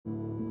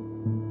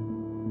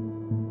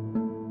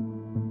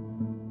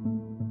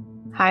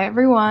Hi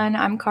everyone,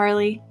 I'm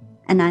Carly.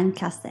 And I'm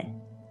Cassie.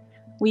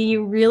 We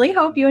really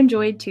hope you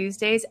enjoyed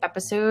Tuesday's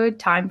episode,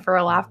 Time for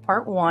a Laugh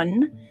Part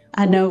 1.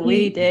 I know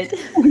we did.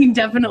 We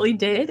definitely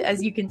did,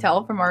 as you can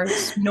tell from our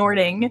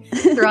snorting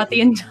throughout the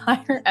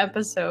entire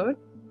episode.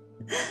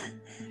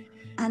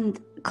 And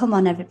come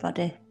on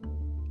everybody,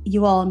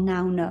 you all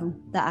now know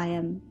that I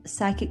am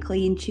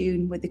psychically in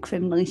tune with the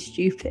criminally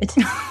stupid.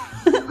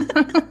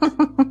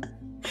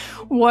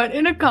 What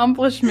an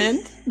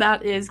accomplishment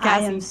that is,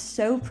 Cassie. I am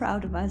so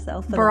proud of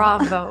myself for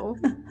Bravo.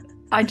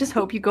 I just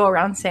hope you go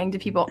around saying to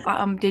people,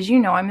 did you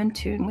know I'm in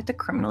tune with the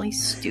criminally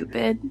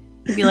stupid?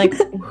 You'd be like,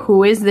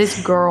 who is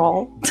this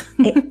girl?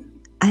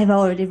 I've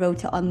already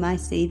wrote it on my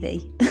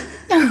CV.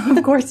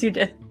 Of course you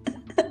did.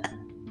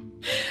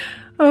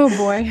 Oh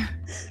boy.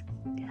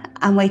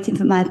 I'm waiting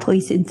for my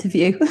police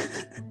interview.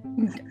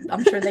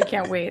 I'm sure they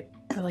can't wait.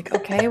 They're like,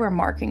 okay, we're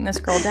marking this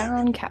girl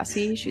down.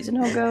 Cassie, she's a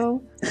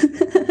no-go.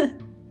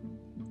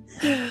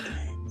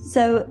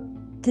 So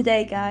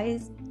today,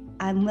 guys,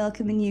 I'm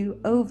welcoming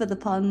you over the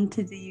pond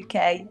to the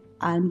UK,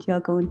 and you're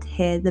going to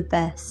hear the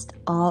best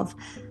of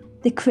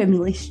the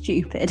criminally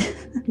stupid.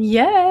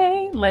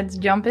 Yay! Let's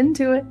jump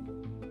into it.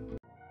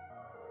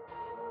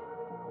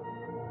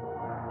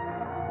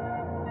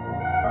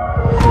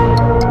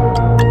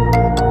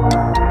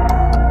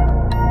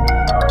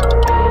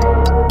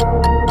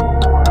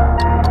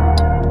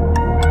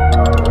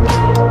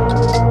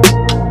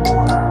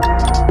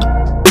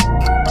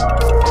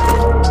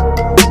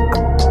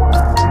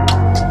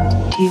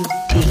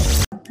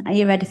 Are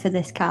you ready for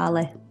this,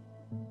 Carly?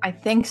 I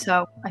think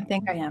so. I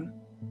think I am.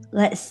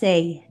 Let's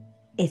see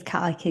if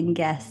Carly can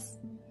guess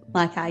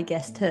like I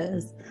guessed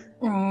hers.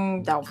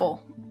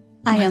 Doubtful.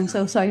 I am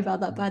so sorry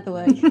about that, by the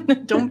way.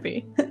 Don't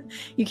be.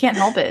 You can't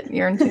help it.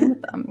 You're in tune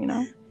with them, you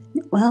know?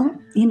 Well,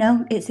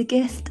 it's a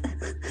gift.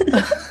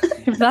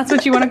 If that's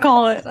what you want to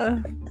call it.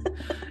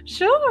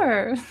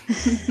 Sure.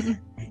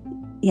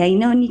 Yeah,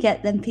 when you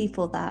get them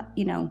people that,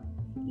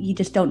 you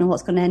just don't know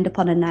what's going to end up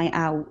on a night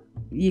out.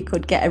 You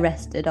could get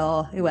arrested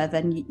or whoever,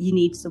 and you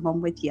need someone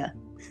with you.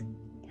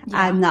 Yeah.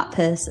 I'm that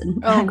person.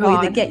 Oh, I will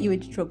God. either get you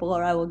into trouble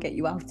or I will get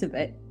you out of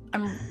it.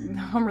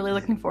 I'm really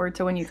looking forward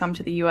to when you come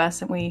to the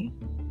US and we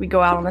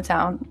go out on the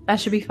town. That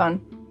should be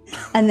fun.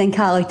 And then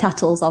Carly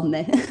tattles on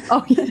me.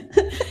 Oh, yeah.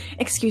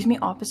 Excuse me,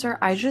 officer.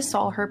 I just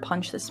saw her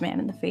punch this man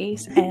in the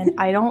face, and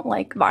I don't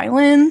like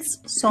violence,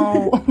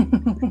 so...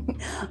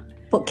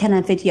 But can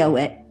I video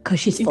it? Because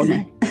she's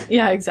funny.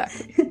 Yeah,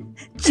 exactly.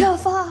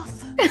 Chuff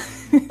off!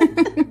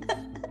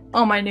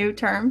 All my new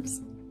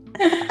terms.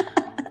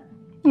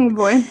 Oh,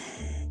 boy.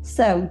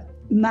 So,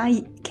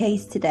 my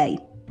case today,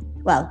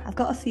 well, I've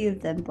got a few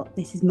of them, but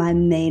this is my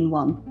main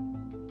one.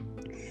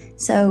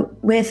 So,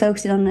 we're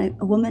focusing on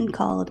a woman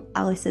called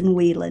Alison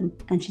Whelan,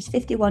 and she's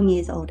 51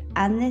 years old,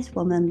 and this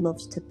woman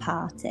loves to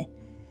party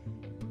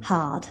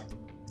hard.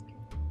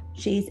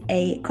 She's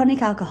a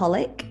chronic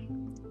alcoholic,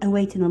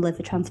 awaiting a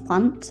liver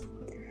transplant.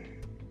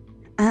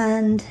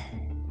 And,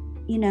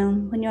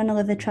 when you're on a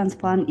liver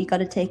transplant, you got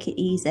to take it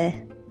easy.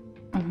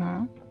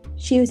 Mm-hmm.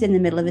 She was in the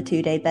middle of a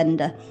 2-day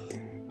bender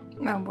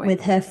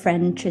with her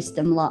friend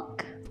Tristan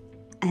Locke.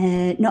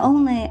 Not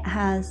only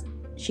has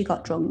she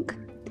got drunk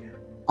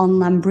on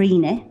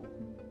Lambrini,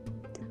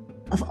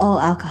 of all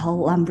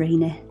alcohol,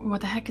 Lambrini.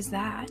 What the heck is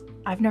that?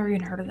 I've never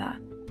even heard of that.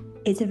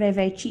 It's a very,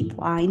 very cheap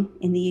wine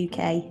in the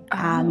UK,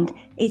 and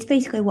it's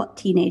basically what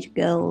teenage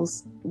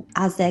girls,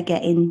 as they're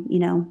getting,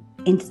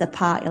 into the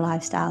party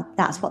lifestyle,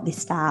 that's what they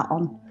start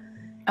on.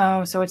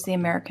 Oh, so it's the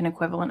American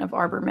equivalent of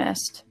Arbor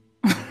Mist.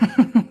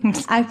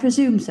 I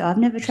presume so. I've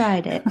never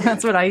tried it.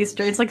 That's what I used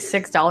to. It's like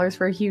 $6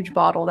 for a huge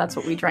bottle. That's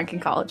what we drank in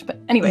college. But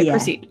anyway, yeah,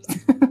 proceed.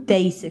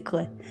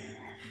 Basically.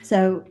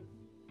 So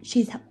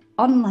she's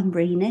on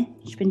Lambrini.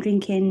 She's been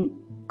drinking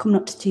coming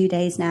up to 2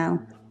 days now.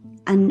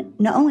 And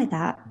not only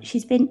that,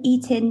 she's been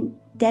eating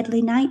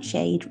deadly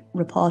nightshade,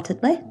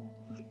 reportedly,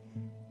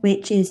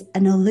 which is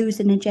an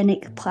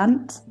hallucinogenic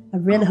plant. I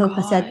really hope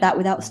I said that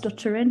without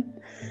stuttering.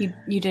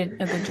 You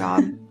did a good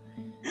job.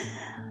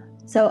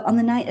 So on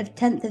the night of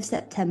 10th of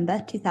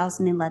September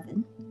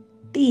 2011,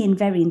 being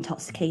very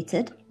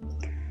intoxicated,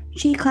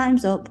 she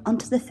climbs up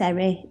onto the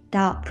ferry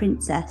Dark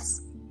Princess,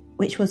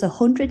 which was a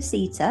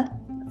 100-seater,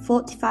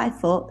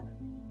 45-foot,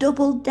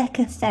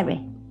 double-decker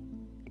ferry.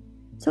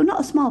 So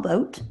not a small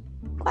boat,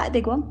 quite a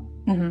big one.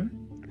 Mm-hmm.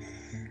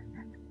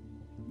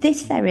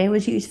 This ferry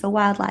was used for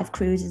wildlife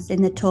cruises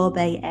in the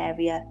Torbay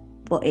area,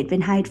 but it'd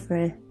been hired for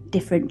a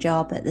different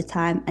job at the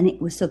time, and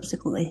it was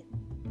subsequently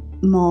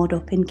moored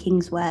up in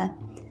Kingswear.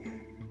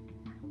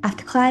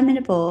 After climbing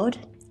aboard,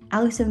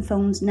 Alison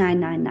phones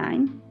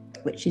 999,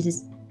 which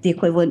is the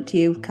equivalent to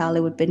you, Carly,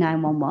 would be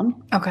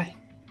 911. Okay.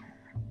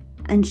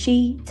 And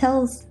she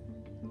tells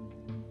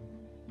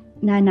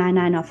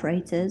 999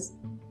 operators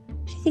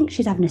she thinks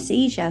she's having a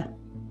seizure.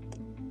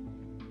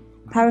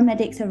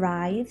 Paramedics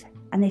arrive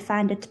and they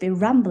find her to be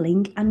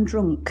rambling and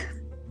drunk.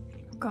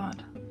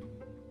 God.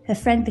 Her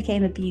friend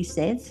became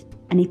abusive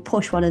and he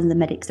pushed one of the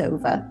medics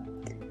over.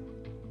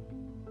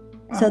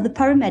 So the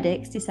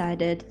paramedics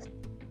decided,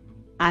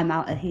 I'm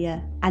out of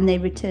here. And they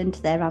return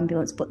to their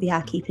ambulance, but they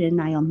are keeping an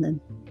eye on them.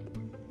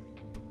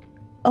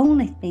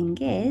 Only thing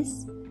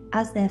is,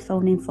 as they're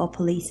phoning for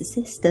police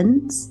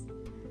assistance,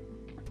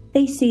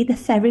 they see the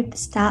ferry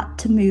start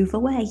to move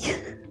away.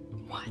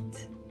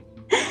 What?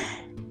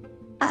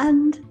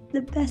 And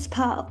the best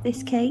part of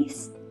this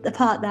case, the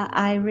part that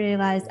I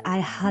realised I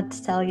had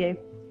to tell you,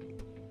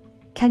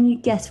 can you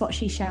guess what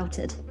she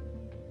shouted?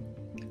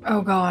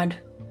 Oh God.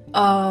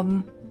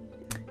 I'm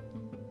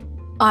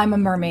a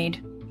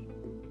mermaid.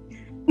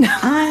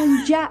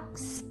 I'm Jack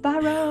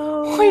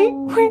Sparrow.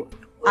 Wait.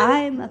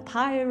 I'm a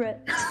pirate.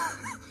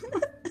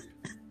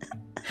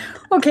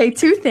 Okay,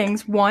 2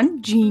 things.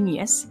 1,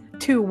 genius.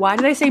 2, why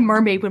did I say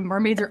mermaid when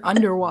mermaids are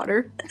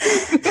underwater?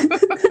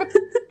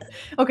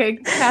 Okay,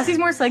 Cassie's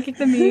more psychic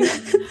than me.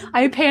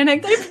 I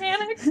panicked.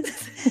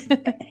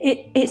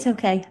 It's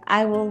okay.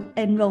 I will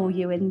enroll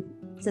you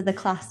into the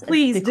class.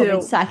 Please of becoming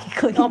do.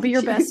 Psychically. I'll be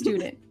your best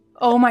student.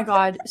 Oh my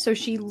God. So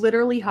she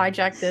literally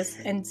hijacked this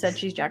and said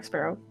she's Jack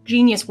Sparrow.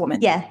 Genius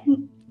woman. Yeah.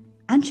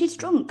 And she's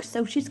drunk,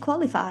 so she's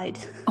qualified.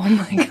 Oh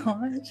my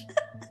gosh.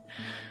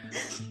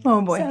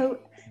 Oh boy. So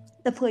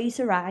the police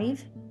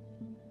arrive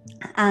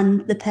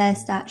and the pair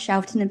start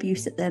shouting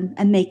abuse at them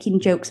and making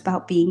jokes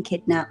about being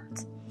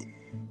kidnapped.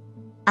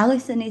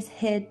 Alison is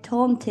heard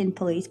taunting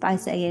police by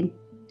saying,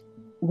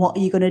 "What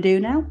are you going to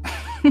do now?"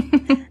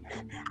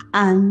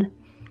 And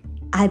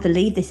 "I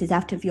believe this is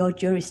out of your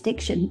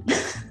jurisdiction."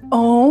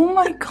 Oh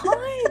my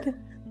God.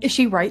 Is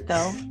she right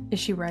though? Is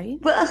she right?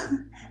 Well,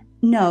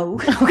 no.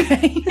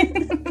 Okay.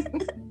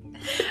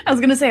 I was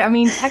going to say, I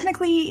mean,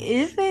 technically,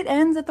 if it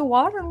ends at the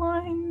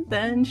waterline,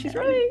 then she's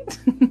right.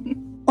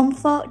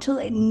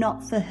 Unfortunately,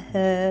 not for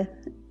her.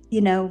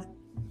 You know,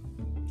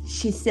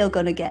 she's still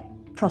going to get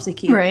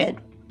prosecuted. Right.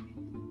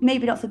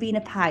 Maybe not for being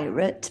a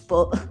pirate,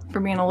 but For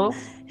being a little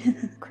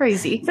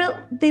crazy.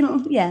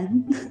 Yeah.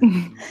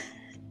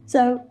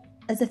 So,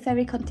 as the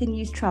ferry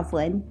continues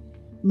travelling,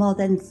 more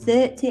than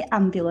 30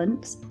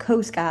 ambulance,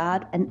 Coast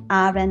Guard and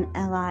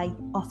RNLI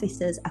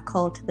officers are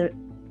called to the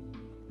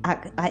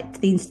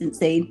incident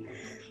scene.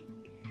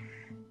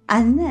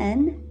 And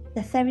then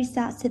the ferry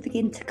starts to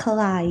begin to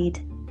collide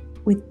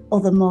with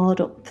other moored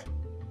up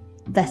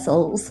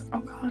vessels. Oh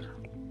God.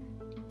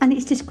 And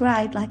it's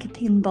described like a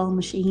pinball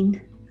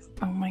machine.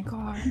 Oh my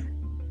God.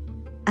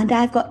 And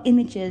I've got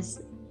images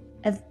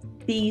of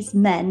these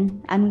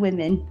men and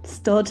women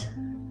stood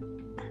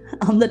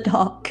on the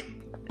dock,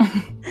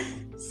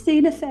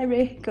 seeing a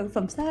ferry go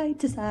from side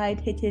to side,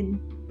 hitting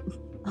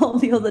all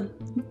the other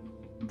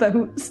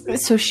boats.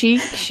 So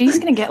she's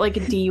gonna get like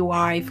a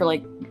DUI for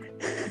like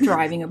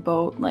driving a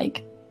boat.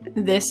 Like,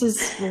 this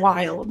is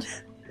wild.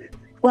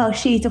 Well,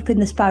 she's up in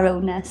the sparrow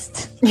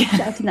nest,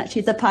 shouting that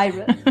she's a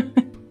pirate.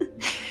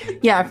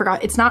 Yeah, I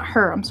forgot. It's not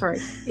her. I'm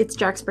sorry. It's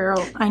Jack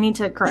Sparrow. I need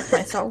to correct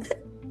myself.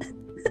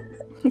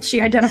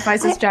 She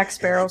identifies as Jack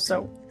Sparrow,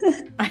 so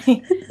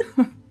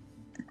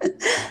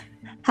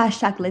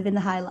Hashtag living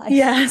the high life.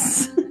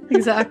 Yes,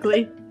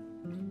 exactly.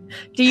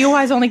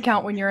 DUIs only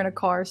count when you're in a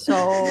car,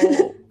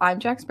 so I'm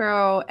Jack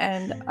Sparrow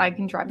and I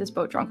can drive this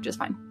boat drunk just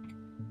fine.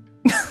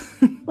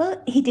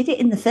 Well, he did it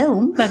in the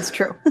film. That's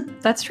true.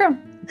 That's true.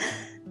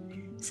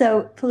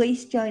 So,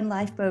 police joined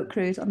lifeboat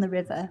crews on the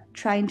river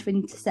trying to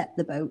intercept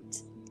the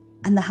boat,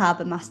 and the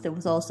harbour master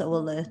was also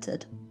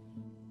alerted.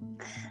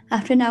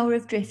 After an hour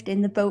of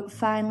drifting, the boat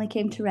finally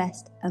came to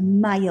rest a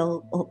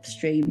mile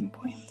upstream.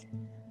 Boy.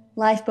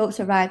 Lifeboats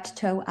arrived to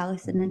tow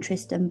Alison and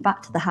Tristan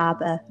back to the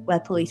harbour, where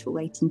police were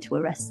waiting to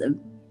arrest them.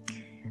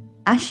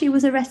 As she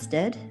was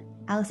arrested,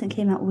 Alison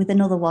came out with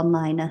another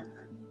one-liner.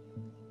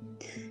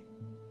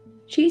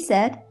 She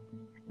said,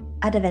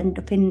 "I'd have ended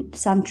up in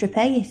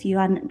Saint-Tropez if you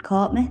hadn't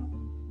caught me."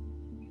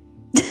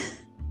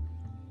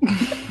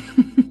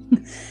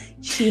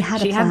 She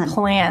had a plan. Had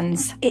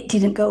plans. It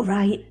didn't go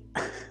right.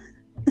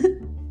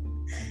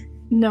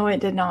 No, it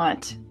did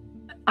not.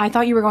 I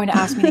thought you were going to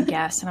ask me to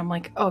guess, and I'm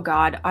like, oh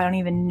God, I don't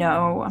even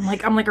know. I'm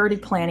like already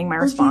planning my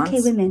response.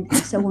 UK women are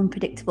so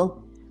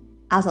unpredictable,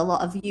 as a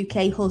lot of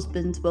UK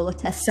husbands will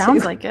attest to.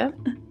 Sounds like it.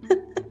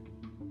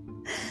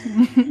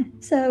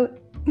 So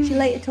she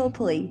later told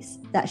police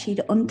that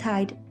she'd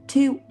untied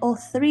 2 or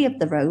 3 of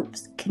the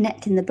ropes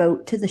connecting the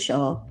boat to the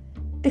shore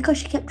because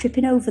she kept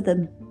tripping over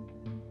them.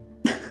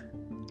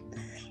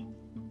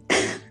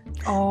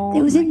 Oh,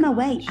 it was in my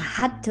way. I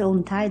had to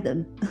untie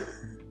them.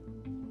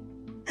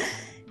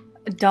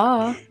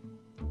 Duh.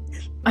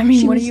 I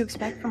mean, what do you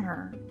expect from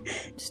her?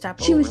 Step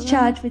over She was them?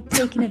 charged with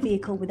taking a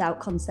vehicle without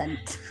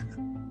consent.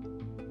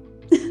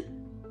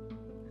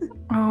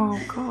 Oh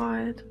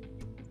God.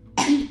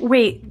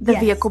 Wait, the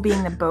Yes. vehicle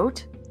being the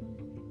boat?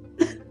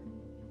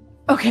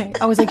 Okay,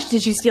 I was like,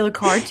 did she steal a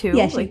car too?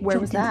 Yeah, she like, where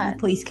was jumped into that? the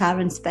police car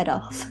and sped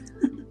off.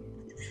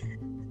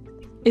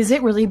 Is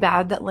it really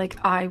bad that like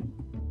I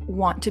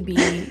want to be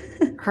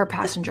her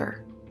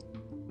passenger?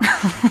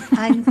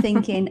 I'm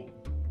thinking,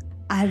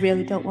 I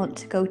really don't want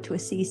to go to a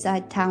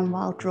seaside town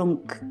while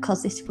drunk,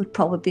 because this would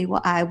probably be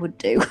what I would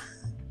do.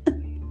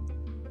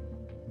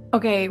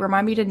 Okay,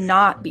 remind me to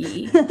not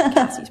be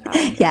Cassie's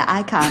passenger. Yeah,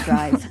 I can't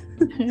drive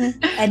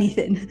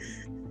anything.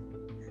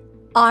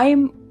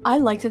 I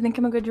like to think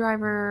I'm a good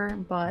driver,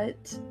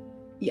 but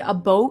yeah, a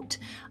boat.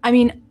 I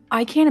mean,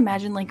 I can't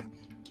imagine like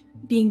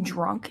being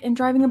drunk and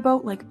driving a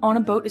boat. Like on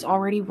a boat is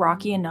already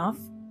rocky enough,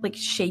 like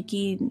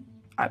shaky.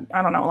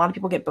 I don't know. A lot of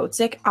people get boat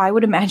sick. I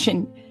would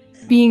imagine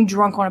being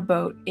drunk on a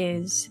boat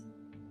is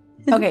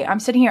okay. I'm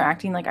sitting here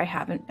acting like I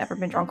haven't ever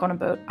been drunk on a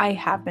boat. I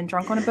have been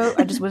drunk on a boat.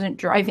 I just wasn't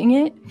driving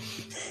it,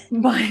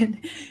 but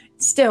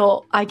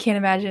still, I can't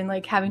imagine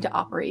like having to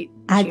operate.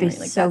 I'd be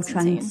Like, so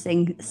trying to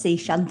sing sea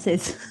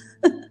shanties.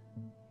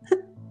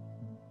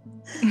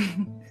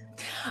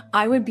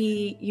 I would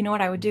be, you know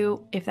what I would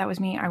do if that was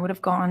me? I would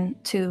have gone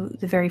to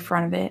the very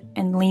front of it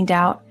and leaned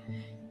out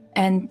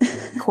and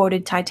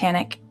quoted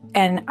Titanic,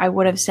 and I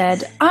would have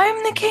said,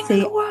 "I'm the king of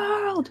the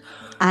world."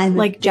 I'm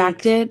like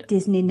Jack did.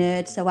 Disney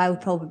nerd, so I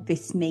would probably be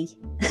Smee.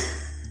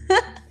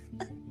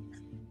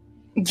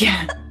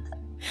 Yeah.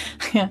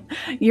 Yeah.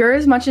 You're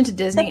as much into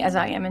Disney as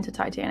I am into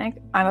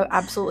Titanic. I'm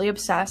absolutely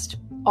obsessed.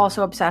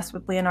 Also obsessed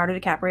with Leonardo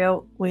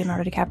DiCaprio.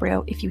 Leonardo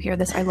DiCaprio, if you hear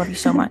this, I love you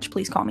so much.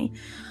 Please call me.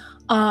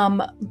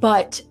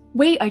 But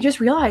wait, I just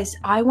realized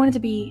I wanted to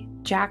be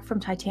Jack from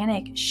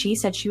Titanic. She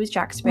said she was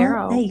Jack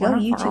Sparrow. Well, there you go.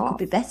 You two could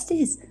be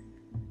besties.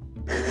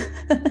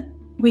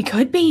 We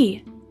could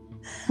be.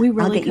 We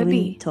really I'll get could you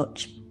be. in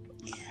touch.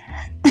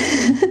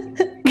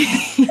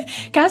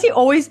 Cassie's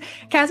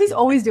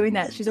always doing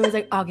that. She's always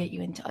like, "I'll get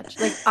you in touch."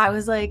 Like I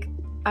was like,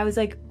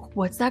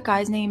 what's that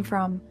guy's name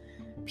from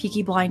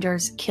Peaky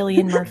Blinders?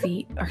 Cillian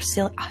Murphy or is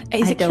it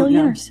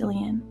Cillian or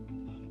Cillian?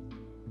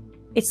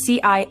 It's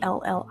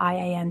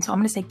Cillian. So I'm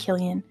gonna say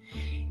Cillian.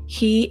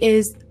 He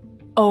is.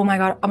 Oh my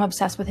god, I'm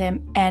obsessed with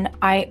him. And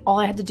all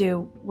I had to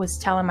do was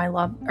tell him I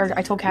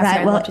told Cassie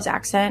I loved his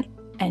accent,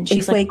 and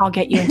she's like, "I'll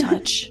get you in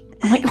touch."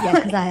 I'm like, yeah,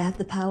 because I have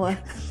the power.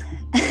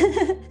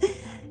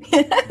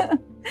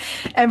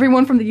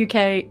 Everyone from the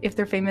UK, if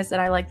they're famous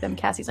and I like them,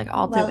 Cassie's like,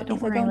 "I'll do it. Don't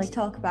if worry." we're going to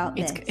talk about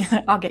this,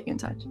 I'll get you in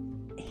touch.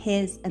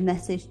 Here's a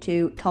message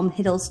to Tom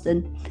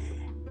Hiddleston.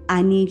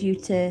 I need you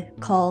to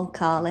call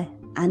Carly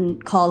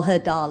and call her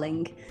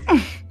darling.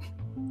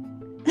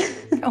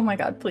 Oh my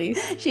god, please.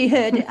 She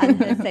heard it and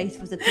her face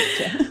was a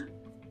picture.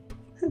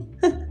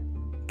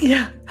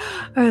 Yeah.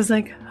 I was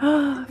like,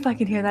 oh, if I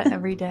could hear that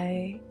every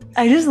day.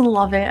 I just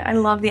love it. I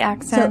love the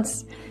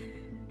accents.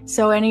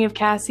 So any of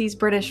Cassie's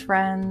British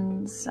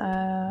friends,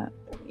 I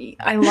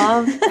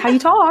love how you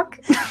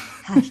talk.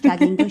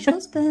 Hashtag English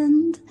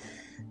husband.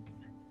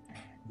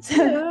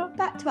 So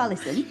back to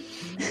Alison.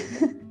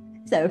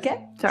 So,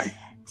 okay. Sorry.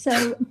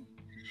 So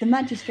the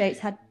magistrates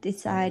had to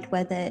decide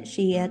whether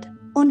she had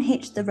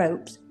unhitched the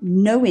ropes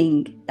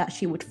knowing that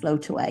she would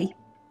float away.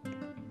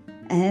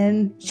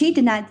 She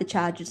denied the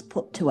charges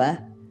put to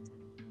her,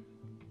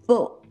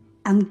 but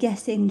I'm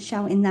guessing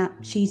shouting that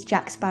she's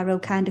Jack Sparrow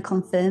kind of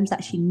confirms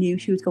that she knew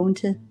she was going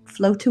to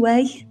float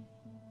away.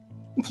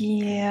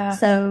 Yeah.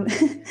 So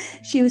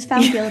she was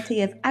found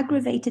guilty of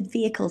aggravated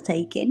vehicle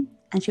taking,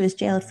 and she was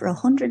jailed for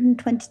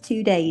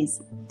 122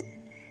 days.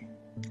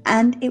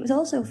 And it was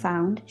also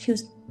found she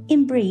was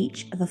in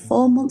breach of a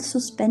 4-month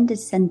suspended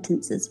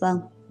sentence as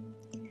well.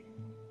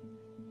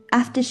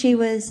 After she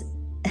was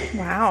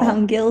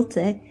found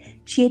guilty,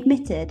 she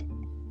admitted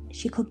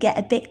she could get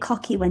a bit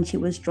cocky when she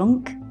was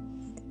drunk.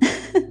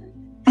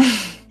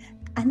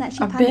 And that she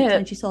panicked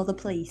when she saw the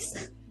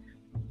police.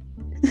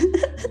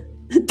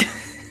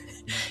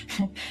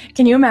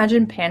 Can you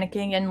imagine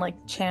panicking and like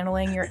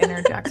channeling your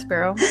inner Jack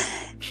Sparrow?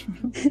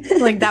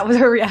 Like that was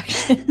her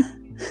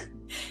reaction.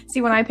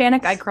 See, when I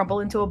panic, I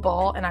crumple into a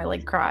ball and I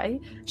like cry.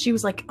 She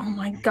was like, "Oh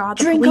my god,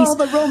 the drink police. all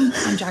the rum."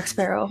 I'm Jack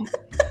Sparrow.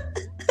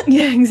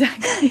 Yeah,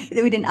 exactly.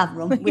 We didn't have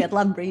rum. We had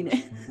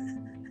Lambrini.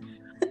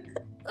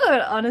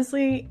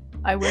 Honestly,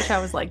 I wish I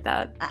was like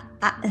that.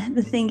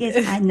 The thing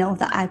is, I know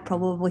that I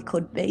probably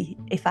could be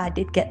if I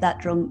did get that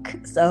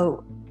drunk.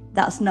 So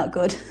that's not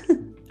good.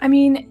 I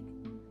mean,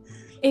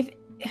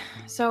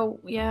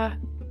 yeah,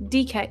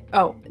 DK.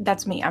 Oh,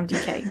 that's me. I'm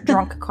DK.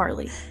 Drunk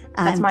Carly.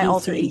 That's my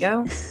alter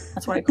ego.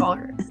 That's what I call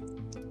her.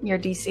 You're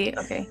DC?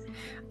 Okay.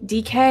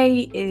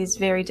 DK is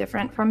very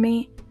different from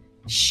me.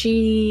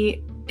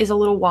 She is a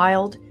little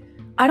wild.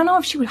 I don't know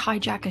if she would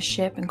hijack a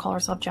ship and call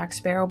herself Jack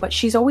Sparrow, but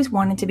she's always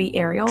wanted to be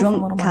Ariel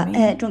from Little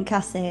Mermaid. Drunk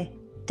Cassie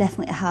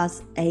definitely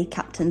has a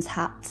captain's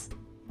hat.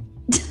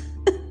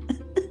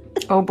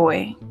 Oh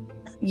boy.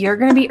 You're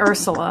going to be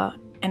Ursula,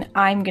 and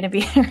I'm going to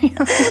be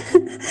Ariel.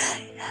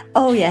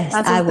 Oh yes,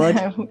 I would.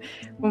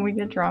 When we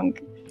get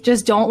drunk.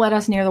 Just don't let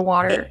us near the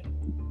water.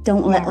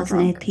 Don't let us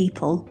near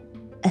people,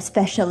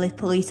 especially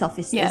police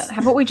officers. Yeah,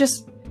 how about we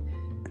just...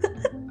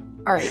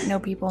 All right, no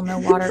people, no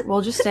water.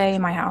 We'll just stay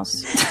in my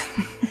house.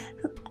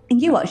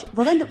 And you watch,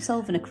 we'll end up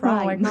solving a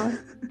crime. Oh my god.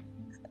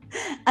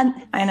 And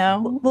I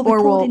know. We'll be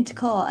called into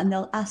court and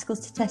they'll ask us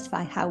to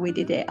testify how we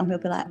did it. And we'll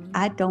be like,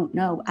 I don't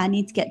know. I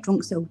need to get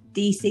drunk so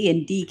DC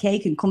and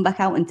DK can come back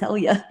out and tell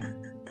you.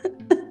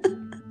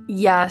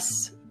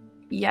 Yes.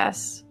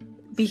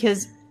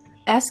 Because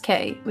SK,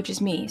 which is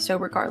me,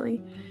 Sober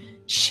Carly,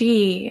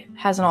 she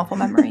has an awful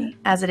memory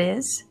as it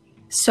is.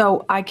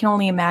 So I can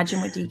only imagine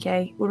what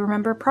DK would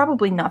remember.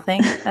 Probably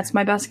nothing. That's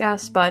my best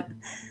guess. But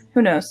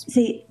Who knows?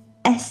 See,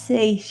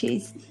 SC,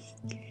 she's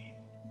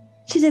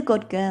a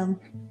good girl.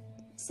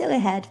 Silly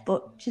head,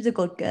 but she's a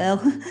good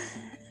girl.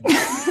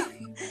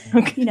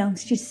 Okay. You know,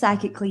 she's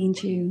psychically in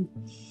tune.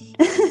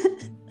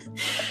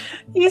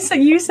 You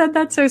said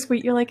that so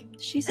sweet. You're like,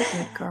 she's a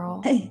good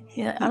girl.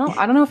 Yeah,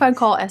 I don't know if I'd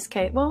call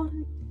SK. Well,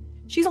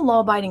 she's a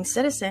law-abiding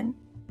citizen,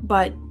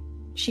 but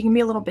she can be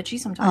a little bitchy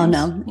sometimes.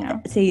 Oh no! You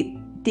know? See,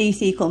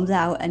 DC comes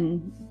out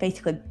and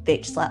basically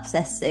bitch slaps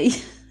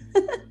SC.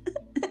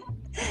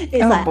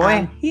 It's like, boy.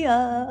 I'm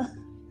here.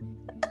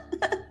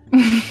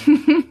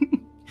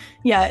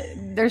 Yeah,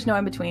 there's no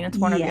in between. It's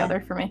one or the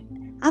other for me.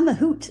 I'm a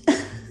hoot.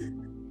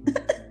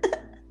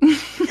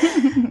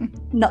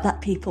 Not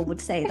that people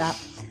would say that.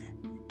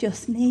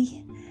 Just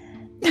me.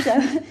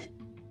 So,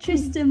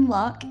 Tristan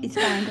Locke is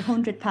fined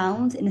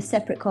 £100 in a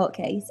separate court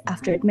case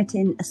after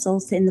admitting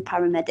assaulting the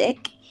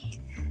paramedic.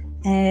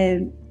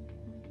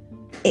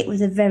 It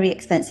was a very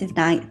expensive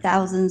night.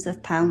 Thousands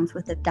of pounds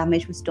worth of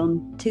damage was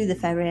done to the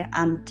ferry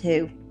and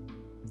to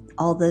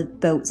all the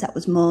boats that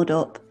was moored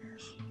up.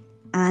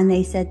 And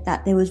they said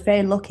that they was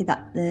very lucky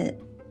that the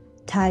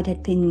tide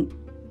had been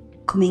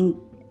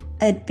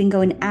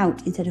going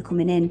out instead of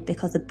coming in,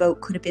 because the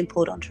boat could have been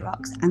pulled onto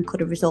rocks and could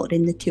have resulted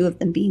in the two of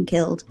them being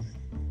killed.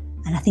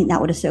 And I think that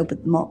would have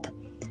sobered them up.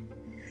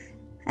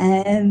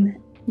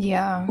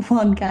 Yeah.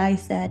 One guy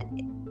said,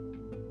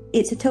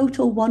 "It's a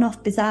total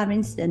one-off bizarre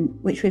incident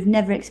which we've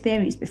never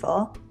experienced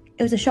before.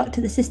 It was a shock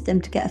to the system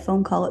to get a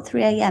phone call at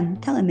 3 a.m.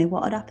 telling me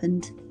what had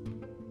happened."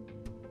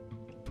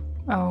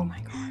 Oh my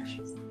gosh.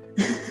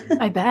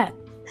 I bet.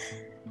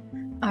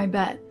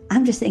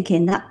 I'm just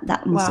thinking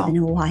that must have been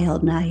a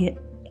wild night.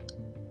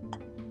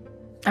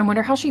 I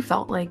wonder how she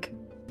felt like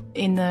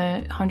in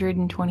the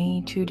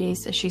 122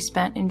 days that she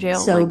spent in jail.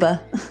 Sober.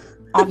 Like,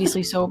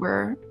 obviously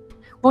sober.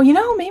 Well, you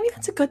know, maybe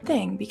that's a good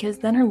thing, because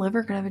then her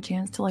liver could have a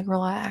chance to like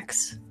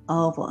relax.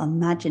 Oh, but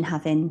imagine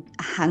having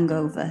a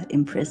hangover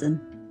in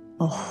prison.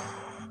 Oh.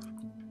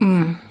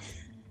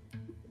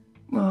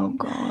 Oh,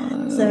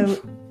 God. So,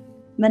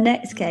 my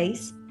next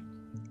case,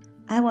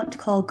 I want to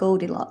call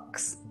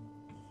Goldilocks.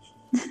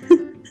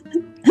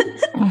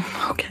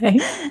 Okay.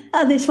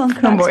 And this one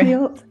cracks me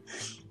up.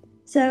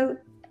 So,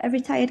 a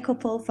retired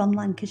couple from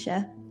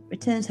Lancashire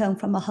returns home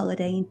from a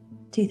holiday in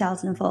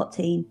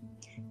 2014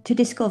 to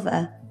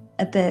discover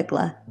a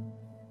burglar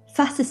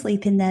fast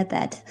asleep in their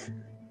bed.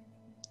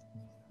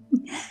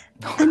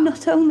 And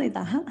not only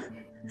that,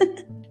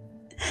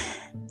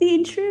 the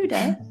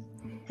intruder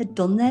had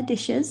done their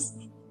dishes,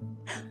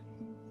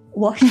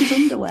 washed his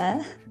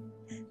underwear,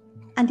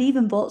 and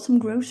even bought some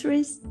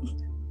groceries.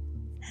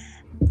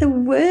 The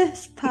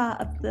worst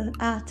part of the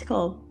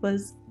article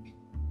was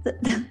that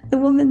the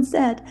woman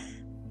said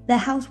their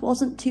house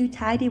wasn't too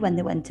tidy when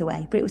they went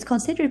away, but it was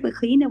considerably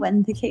cleaner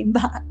when they came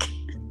back.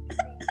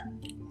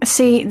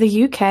 See,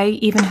 the UK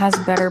even has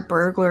better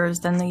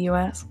burglars than the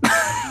US.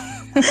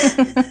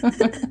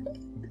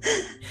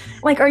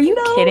 Like, are you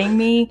kidding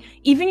me?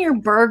 Even your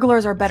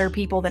burglars are better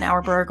people than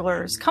our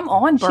burglars. Come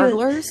on,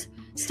 burglars.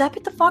 Step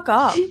it the fuck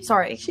up.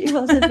 Sorry. She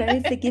was a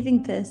very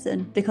forgiving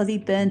person because he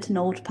burnt an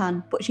old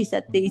pan, but she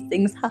said these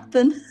things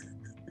happen.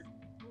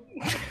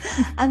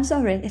 I'm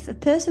sorry, if a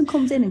person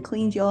comes in and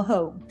cleans your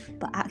home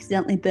but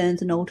accidentally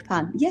burns an old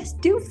pan, yes,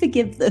 do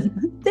forgive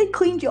them. They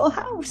cleaned your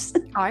house.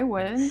 I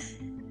would.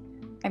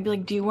 I'd be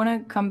like, do you want to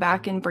come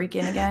back and break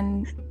in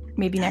again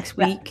maybe next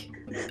week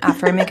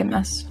after I make a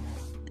mess?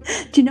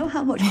 Do you know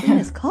how much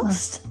cleaners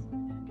cost?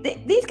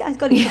 These guys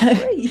got it for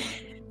free.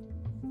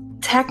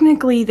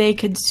 Technically,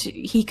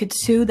 he could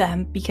sue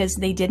them because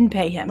they didn't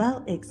pay him.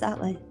 Well,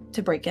 exactly.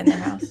 To break in their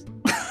house.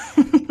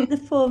 The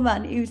poor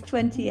man, he was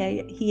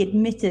 28, he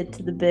admitted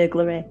to the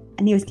burglary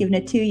and he was given a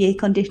 2-year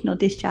conditional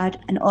discharge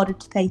and ordered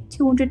to pay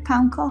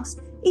 £200 cost.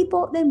 He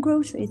bought them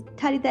groceries,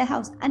 tidied their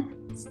house, and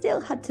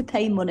still had to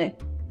pay money.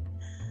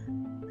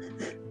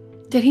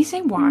 Did he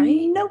say why?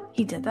 Nope.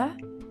 He did that?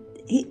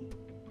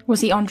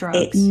 Was he on drugs?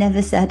 It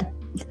never said.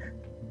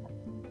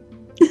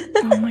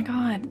 Oh my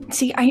God.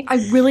 See,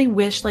 I really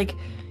wish like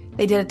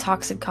they did a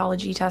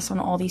toxicology test on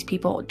all these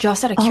people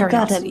just out of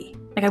curiosity.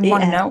 Like, I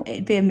want to know.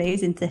 It'd be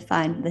amazing to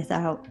find this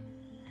out.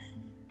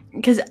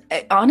 Because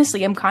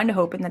honestly, I'm kind of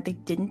hoping that they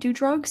didn't do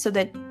drugs, so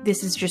that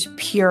this is just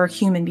pure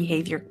human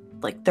behavior.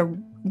 Like, they're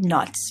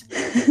nuts.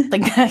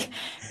 Like,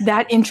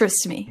 that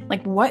interests me.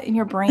 Like, what in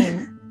your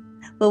brain?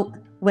 Well,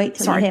 wait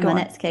till you hear my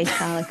next case,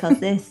 Carla,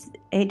 because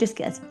it just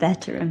gets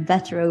better and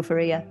better over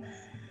here.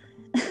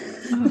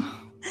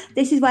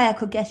 This is why I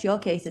could guess your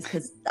cases,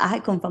 because I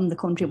come from the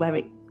country where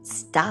it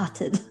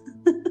started.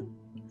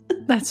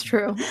 That's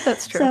true.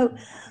 That's true. So,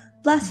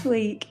 last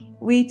week,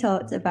 we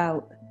talked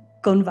about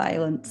gun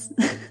violence.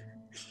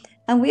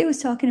 And we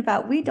was talking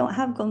about we don't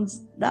have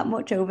guns that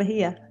much over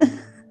here.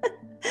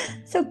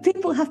 So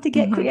people have to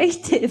get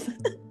creative.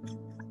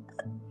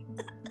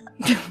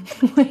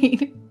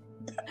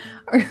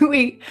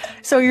 Wait.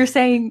 So you're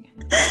saying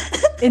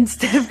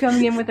instead of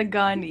coming in with a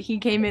gun, he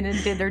came in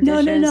and did their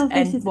dishes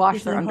and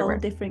washed their underwear?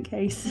 This is a whole different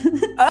case.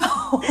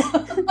 Oh.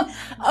 Okay.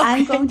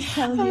 I'm going to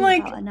tell you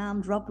about an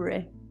armed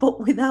robbery, but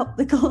without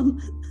the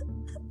gun.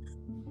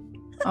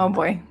 Oh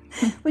boy.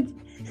 Would-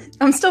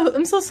 I'm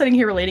still sitting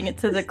here relating it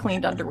to the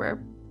cleaned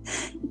underwear.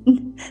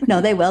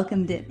 No, they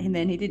welcomed him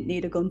in. He didn't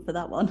need a gun for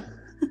that one.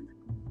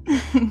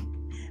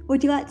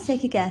 Would you like to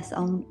take a guess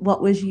on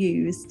what was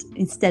used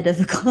instead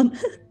of a gun?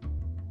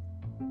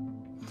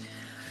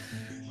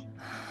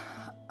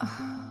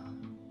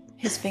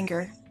 His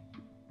finger.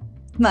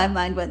 My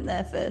mind went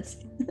there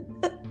first.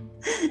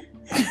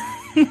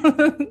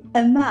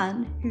 A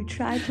man who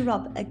tried to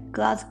rob a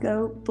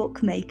Glasgow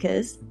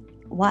bookmaker's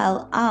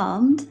while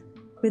armed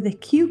with a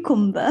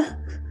cucumber.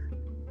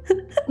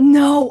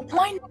 No,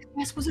 my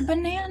guess was a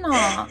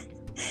banana.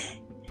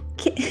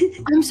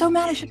 I'm so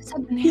mad I should have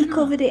said banana. He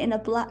covered it in a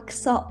black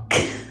sock.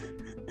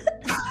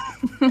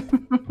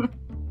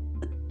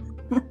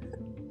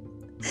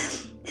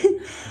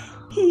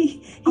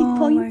 He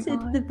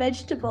pointed the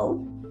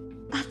vegetable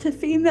at a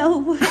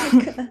female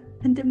worker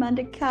and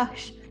demanded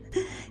cash.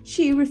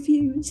 She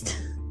refused.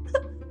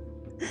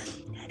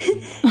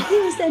 He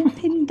was then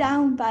pinned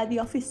down by the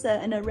officer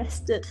and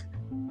arrested.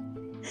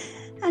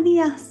 And he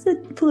asked the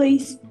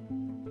police,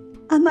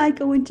 "Am I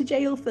going to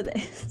jail for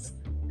this?"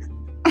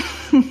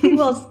 He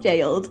was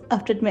jailed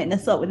after admitting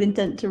assault with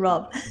intent to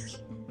rob.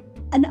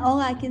 And all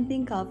I can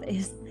think of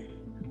is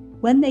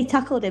when they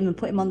tackled him and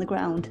put him on the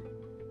ground,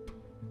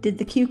 did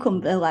the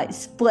cucumber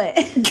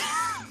split?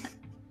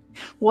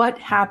 What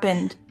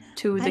happened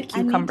to the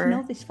cucumber? I need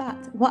to know this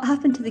fact. What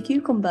happened to the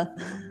cucumber?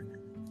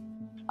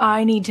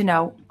 I need to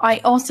know. I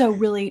also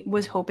really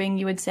was hoping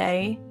you would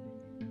say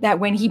that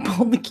when he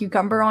pulled the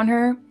cucumber on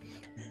her,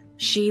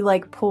 she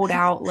pulled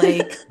out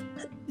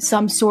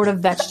some sort of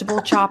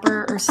vegetable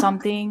chopper or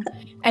something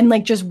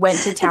and just went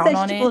to town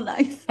on it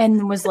knife.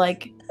 And was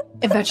like,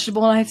 a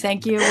vegetable knife,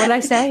 thank you. What did I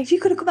say? She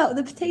could have come out with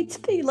a potato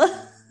peeler.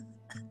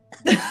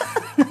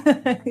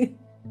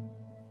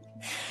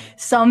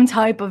 Some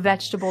type of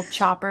vegetable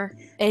chopper,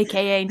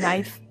 aka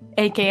knife,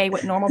 aka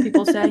what normal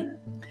people say.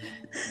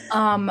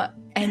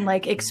 And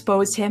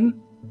exposed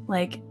him,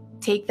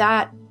 take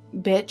that,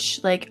 bitch.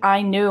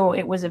 I knew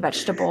it was a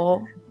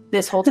vegetable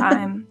this whole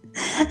time.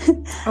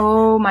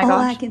 Oh my gosh. All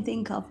I can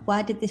think of,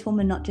 why did this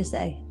woman not just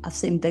say, "I've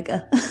seen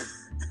bigger"?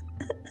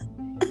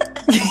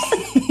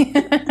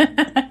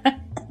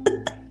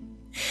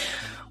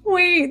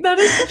 Wait, that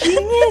is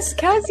genius,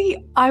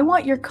 Cassie. I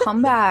want your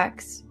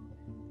comebacks.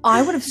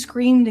 I would have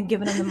screamed and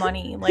given him the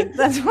money.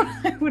 That's what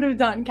I would have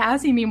done.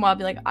 Cassie, meanwhile,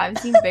 be like, "I've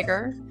seen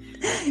bigger."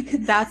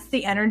 That's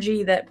the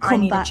energy that I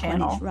need to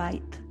channel.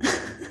 Right.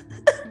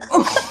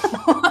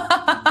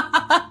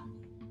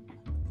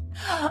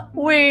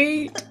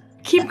 Wait,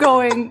 keep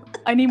going.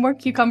 I need more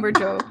cucumber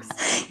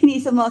jokes. You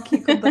need some more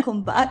cucumber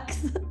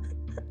comebacks.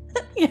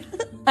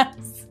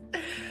 Yes.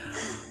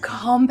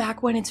 Come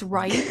back when it's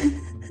right.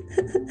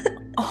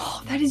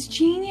 Oh, that is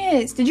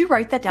genius. Did you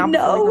write that down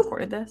before we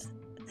recorded this?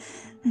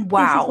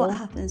 Wow. This is what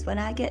happens when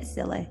I get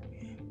silly.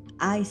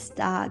 I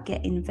start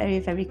getting very,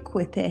 very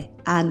quippy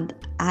and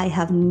I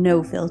have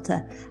no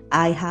filter.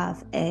 I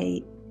have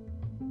I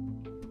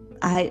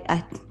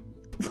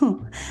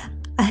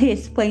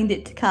explained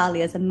it to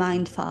Carly as a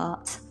mind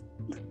fart.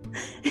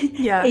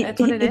 Yeah,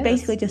 that's what it is. It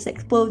basically just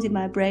explodes in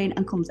my brain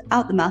and comes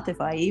out the mouth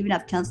before I even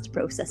have a chance to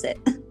process it.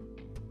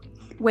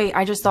 Wait,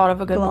 I just thought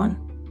of a good one.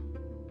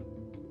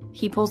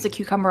 He pulls the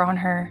cucumber on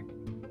her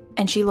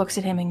and she looks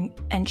at him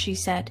and she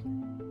said,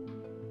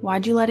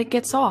 "Why'd you let it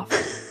get soft?"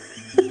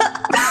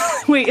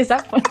 Wait, is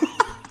that funny?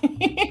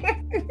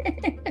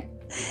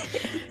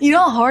 You know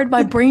how hard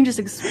my brain just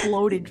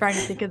exploded trying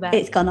to think of that?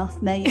 It's gone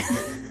off, mate.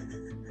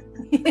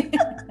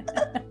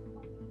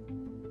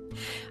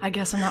 I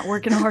guess I'm not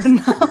working hard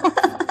enough.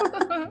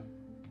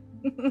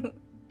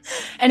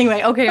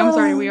 Anyway, okay, I'm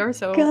sorry. We are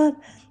so... God.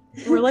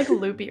 We're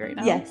loopy right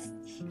now. Yes.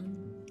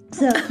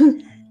 So,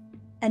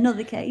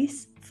 another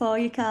case for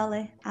you,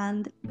 Carly.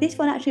 And this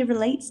one actually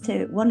relates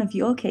to one of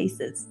your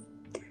cases.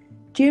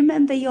 Do you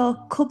remember your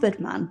cupboard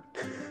man?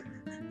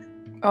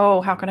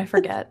 Oh, how can I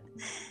forget?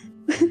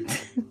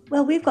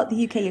 Well, we've got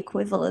the UK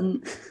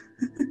equivalent.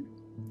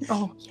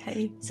 Oh,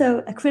 yay.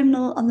 So, a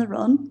criminal on the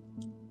run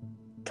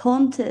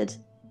taunted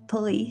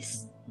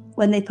police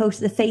when they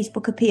posted a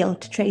Facebook appeal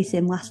to trace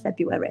him last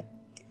February.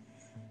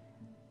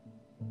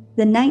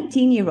 The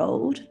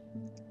 19-year-old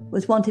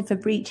was wanted for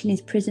breaching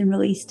his prison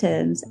release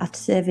terms after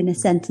serving a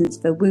sentence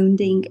for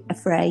wounding,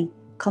 affray,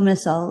 common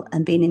assault,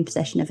 and being in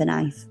possession of a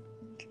knife.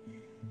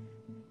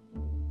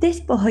 This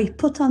boy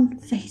put on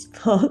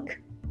Facebook,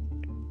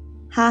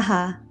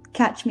 "Haha,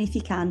 catch me if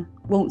you can,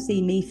 won't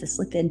see me for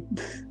slipping."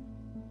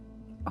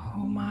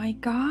 Oh my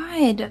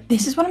god.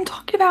 This is what I'm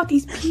talking about,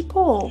 these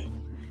people.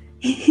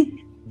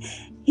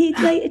 He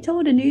later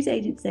told a news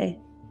agency,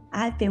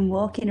 "I've been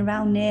walking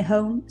around near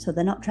home, so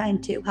they're not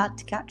trying too hard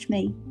to catch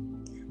me."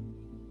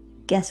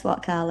 Guess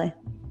what, Carly?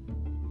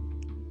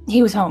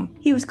 He was home.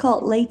 He was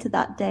caught later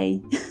that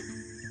day.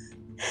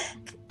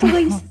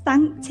 Police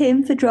thanked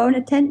him for drawing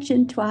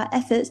attention to our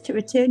efforts to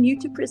return you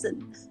to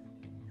prison.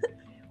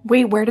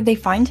 Wait, where did they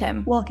find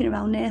him? Walking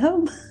around near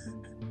home.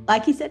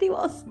 Like he said he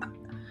was.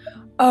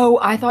 Oh,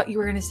 I thought you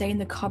were going to say in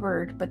the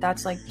cupboard, but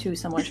that's too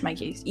similar to my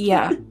case.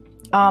 Yeah.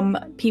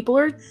 People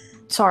are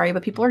sorry,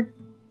 but people are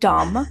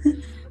dumb.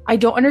 I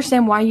don't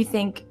understand why you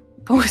think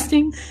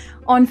posting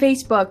on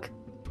Facebook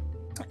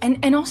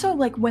and also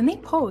like when they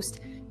post,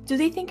 do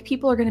they think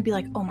people are going to be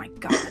like, oh my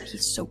God,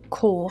 he's so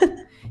cool.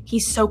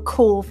 He's so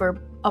cool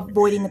for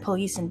avoiding the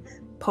police and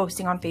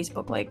posting on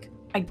Facebook. Like,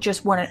 I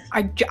just want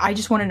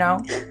to know.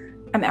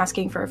 I'm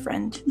asking for a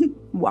friend.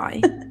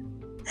 Why?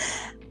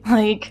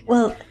 Like,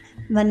 well,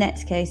 my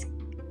next case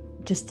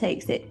just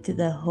takes it to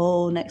the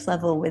whole next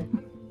level with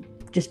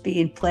just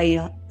being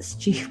plain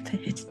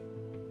stupid.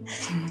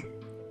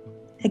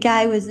 A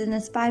guy was an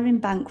aspiring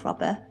bank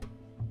robber,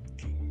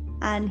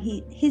 and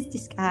his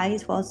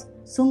disguise was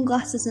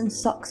sunglasses and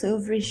socks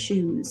over his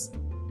shoes.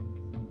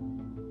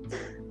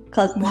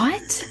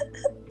 What?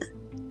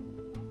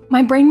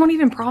 My brain won't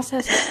even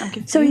process it. I'm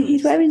confused. So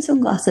he's wearing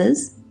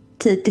sunglasses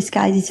to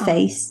disguise his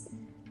face,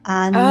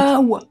 and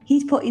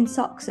he's putting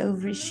socks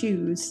over his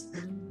shoes.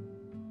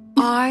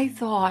 I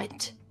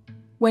thought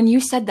when you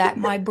said that,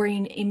 my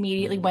brain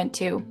immediately went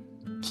to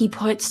he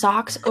put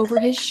socks over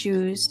his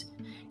shoes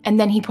and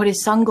then he put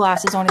his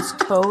sunglasses on his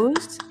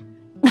toes.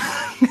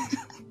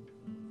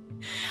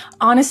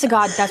 Honest to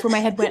God, that's where my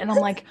head went, and I'm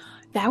like,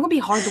 that would be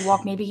hard to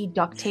walk. Maybe he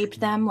duct taped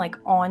them like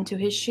onto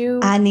his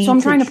shoe.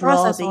 I'm trying to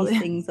process these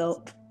things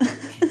up.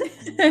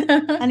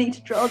 I need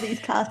to draw these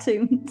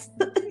cartoons.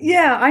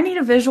 Yeah, I need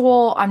a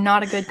visual. I'm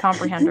not a good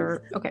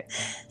comprehender. Okay.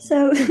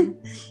 So,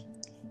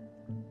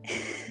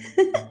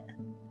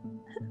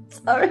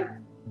 sorry.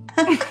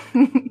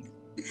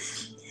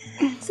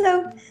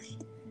 So,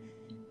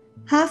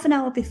 half an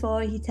hour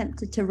before he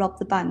attempted to rob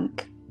the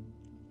bank,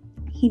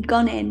 he'd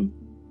gone in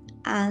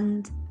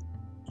and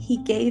he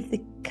gave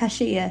the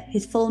cashier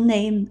his full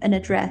name and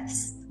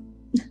address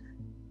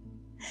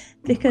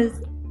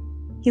because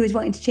he was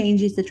wanting to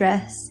change his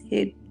address.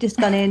 He'd just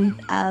gone in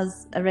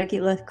as a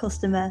regular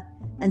customer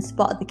and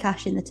spotted the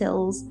cash in the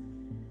tills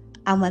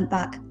and went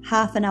back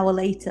half an hour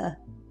later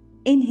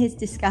in his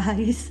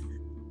disguise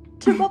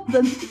to rob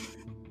them.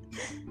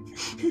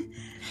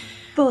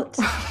 But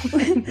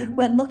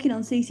when looking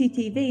on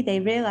CCTV, they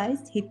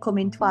realised he'd come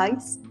in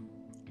twice,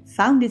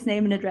 found his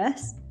name and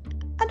address,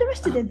 and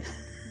arrested him.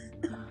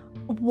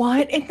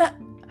 What in the...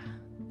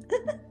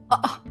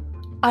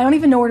 I don't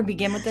even know where to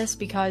begin with this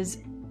because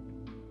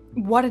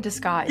what a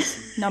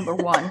disguise, number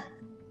one.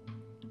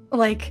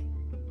 Like,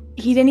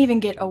 he didn't even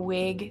get a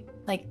wig.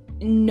 Like,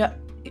 no,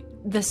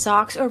 the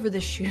socks over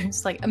the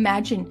shoes. Like,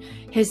 imagine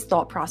his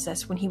thought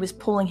process when he was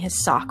pulling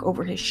his sock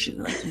over his shoe.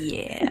 Like,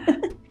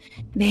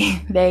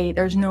 yeah,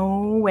 there's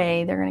no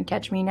way they're gonna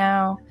catch me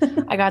now.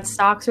 I got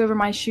socks over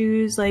my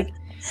shoes. Like,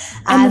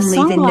 I'm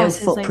leaving no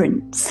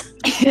footprints.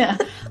 Like, yeah,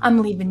 I'm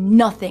leaving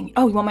nothing.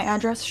 Oh, you want my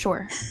address?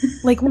 Sure.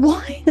 Like,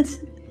 what?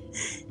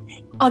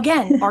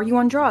 Again, are you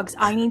on drugs?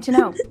 I need to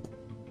know.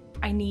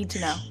 I need to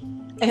know.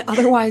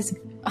 Otherwise,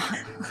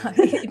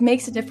 it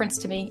makes a difference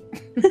to me.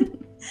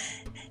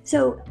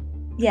 So,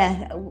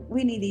 yeah,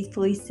 we need these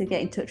police to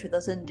get in touch with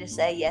us and just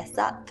say, yes,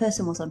 that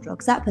person was on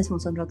drugs. That person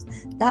was on drugs.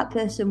 That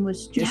person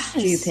was just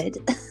stupid.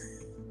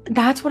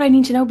 That's what I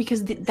need to know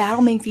because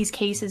that'll make these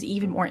cases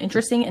even more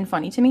interesting and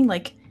funny to me.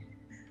 Like,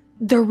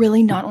 they're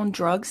really not on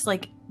drugs.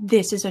 Like,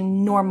 this is a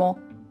normal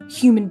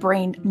human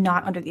brain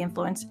not under the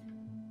influence.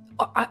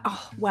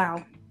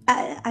 Wow.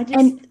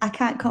 I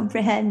can't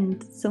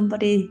comprehend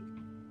somebody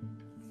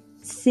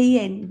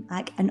seeing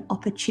like an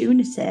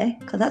opportunity,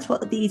 because that's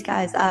what these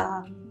guys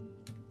are.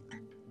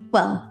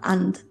 Well,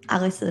 and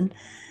Alison,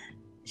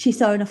 she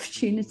saw an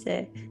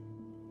opportunity.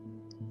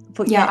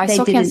 But yeah, I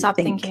still can't stop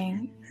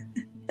thinking.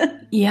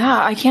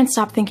 Yeah, I can't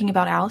stop thinking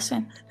about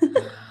Alison.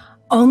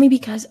 Only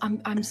because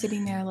I'm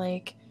sitting there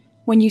like,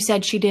 when you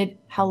said she did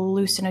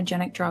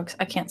hallucinogenic drugs,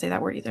 I can't say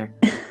that word either.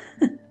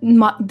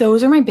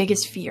 Those are my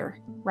biggest fear,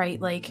 right?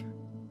 Like,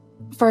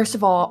 first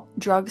of all,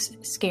 drugs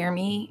scare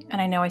me,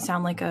 and I know I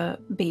sound like a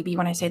baby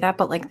when I say that,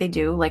 but like they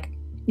do. Like,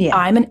 yeah.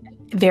 I'm a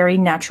very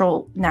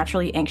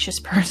naturally anxious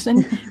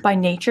person by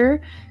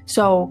nature,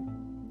 so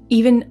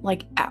even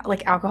like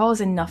alcohol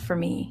is enough for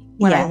me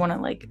when I want to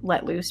like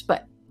let loose.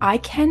 But I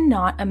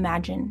cannot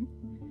imagine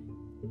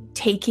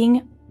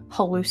taking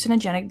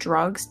hallucinogenic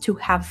drugs to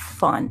have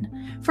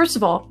fun. First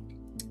of all,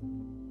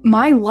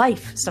 my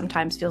life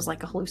sometimes feels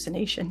like a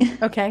hallucination,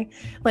 okay?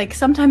 Like,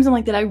 sometimes I'm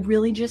like, did I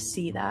really just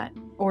see that?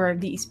 Or are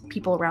these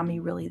people around me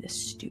really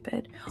this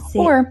stupid? See,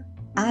 or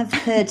I've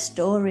heard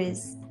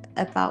stories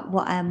about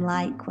what I'm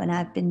like when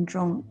I've been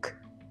drunk.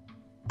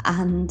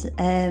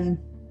 And,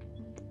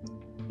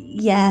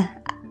 yeah,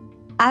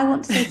 I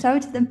want to say sorry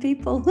to them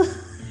people.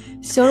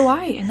 So do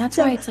I, and that's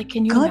why it's like,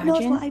 can you imagine?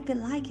 God knows what I'd be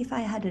like if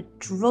I had a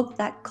drug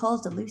that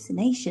caused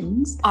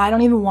hallucinations. I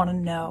don't even want to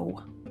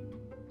know.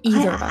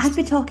 Either of us. I'd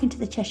be talking to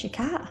the Cheshire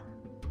Cat.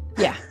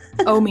 Yeah.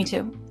 Oh, me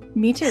too.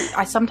 Me too.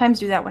 I sometimes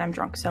do that when I'm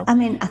drunk. So I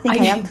mean, I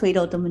think I am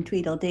Tweedledum and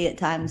Tweedledee at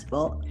times,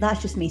 but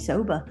that's just me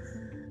sober.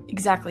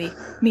 Exactly.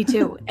 Me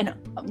too. And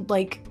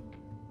like,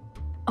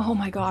 oh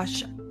my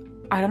gosh,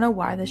 I don't know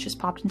why this just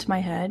popped into my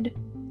head,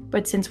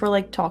 but since we're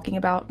like talking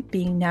about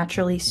being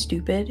naturally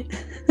stupid,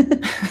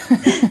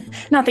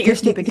 not that you're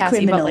stupid,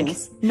 Cassie, but like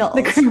not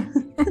the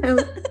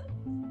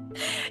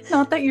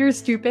Not that you're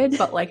stupid,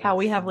 but like how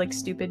we have like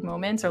stupid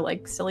moments or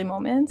like silly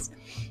moments.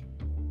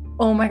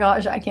 Oh my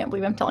gosh, I can't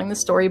believe I'm telling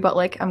this story, but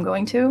like I'm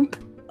going to.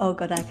 Oh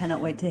God, I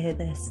cannot wait to hear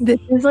this. This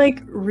is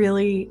like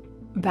really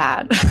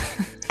bad.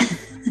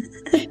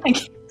 I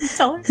can't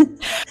tell her.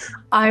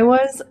 I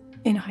was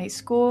in high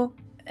school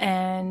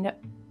and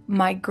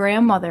my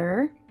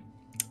grandmother,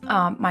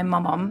 my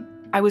mum,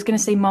 I was going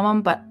to say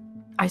mum, but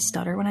I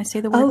stutter when I say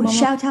the word mum.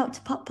 Shout out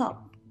to Pop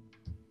Pop.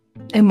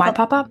 And my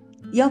Pop-Up?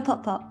 Your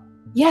Pop Pop.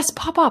 Yes,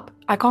 Pop-Up.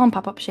 I call him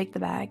Pop-Up Shake the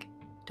Bag.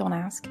 Don't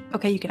ask.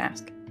 Okay, you can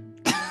ask.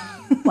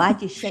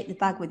 Why'd you shake the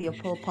bag with your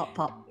poor Pop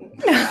Pop?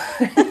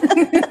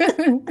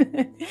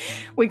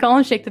 We call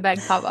him Shake the Bag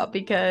Pop-Up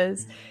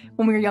because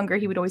when we were younger,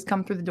 he would always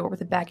come through the door with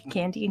a bag of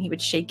candy and he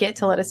would shake it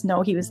to let us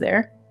know he was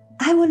there.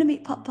 I want to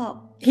meet Pop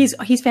Pop. He's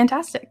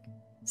fantastic.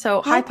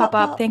 So, hi Pop-Up.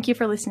 Pop-Up. Thank you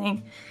for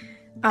listening.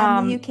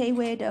 I'm the UK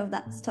weirdo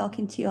that's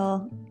talking to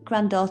your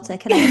granddaughter.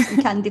 Can I have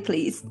some candy,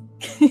 please?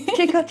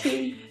 Trick or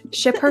treat.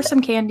 Ship her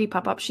some candy,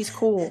 Pop-Up. She's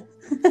cool.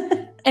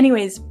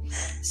 Anyways,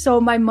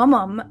 so my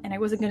mum, and I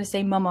wasn't going to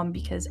say mum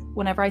because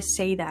whenever I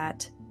say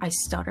that, I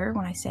stutter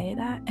when I say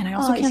that. And I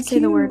also can't say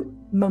the word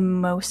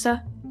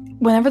mimosa.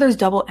 Whenever there's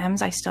double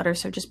M's, I stutter,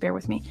 so just bear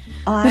with me.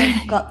 Oh,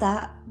 I've got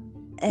that.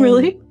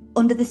 Really?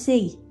 Under the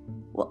sea.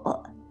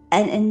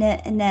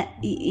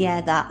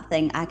 Yeah, that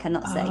thing I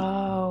cannot say.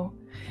 Oh.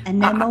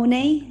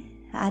 Anemone?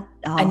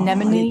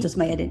 Anemone? It does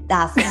my head in.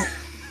 That's it.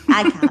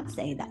 I can't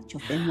say that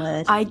chuffing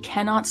word. I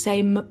cannot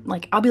say,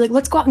 I'll be like,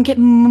 let's go out and get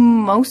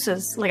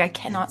mimosas. Like, I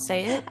cannot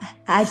say it.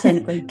 I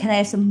said, can I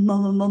have some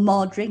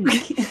more drink?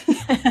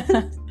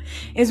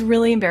 It's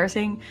really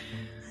embarrassing.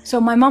 So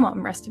my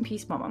mom, rest in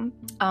peace, mom.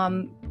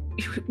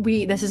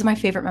 This is my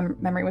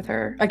favorite memory with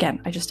her.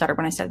 Again, I just stuttered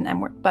when I said an M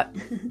word, but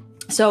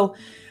so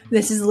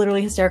this is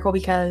literally hysterical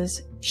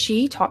because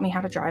she taught me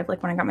how to drive,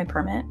 like when I got my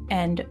permit,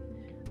 and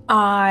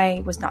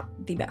I was not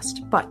the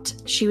best, but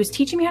she was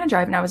teaching me how to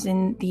drive and I was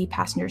in the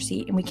passenger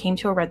seat and we came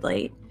to a red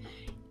light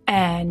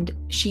and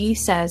she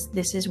says,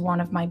 this is one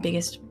of my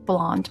biggest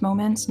blonde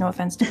moments. No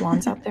offense to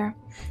blondes out there,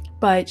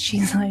 but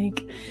she's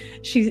like,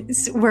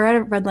 we're at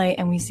a red light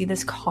and we see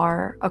this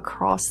car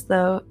across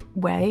the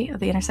way of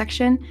the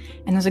intersection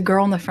and there's a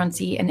girl in the front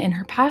seat and in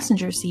her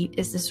passenger seat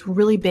is this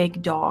really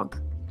big dog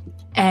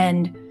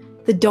and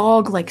the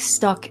dog like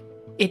stuck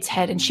its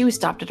head, and she was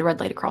stopped at a red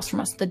light across from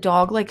us. The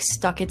dog like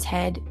stuck its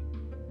head,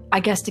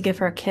 I guess to give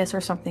her a kiss or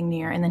something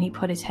near, and then he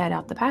put his head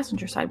out the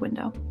passenger side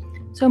window.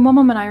 So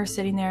Mom and I are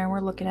sitting there and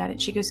we're looking at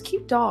it. She goes,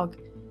 cute dog.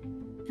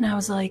 And I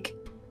was like,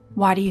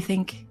 why do you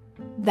think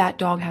that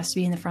dog has to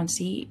be in the front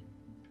seat?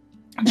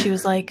 And she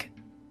was like,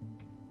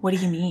 what do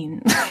you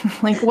mean?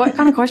 Like, what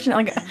kind of question?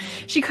 Like,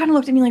 she kind of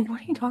looked at me like,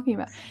 what are you talking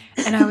about?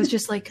 And I was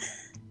just like,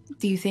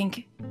 do you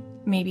think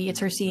maybe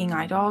it's her seeing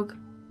eye dog?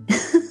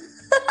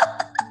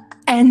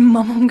 And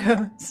Mom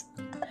goes,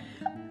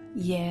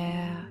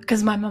 yeah.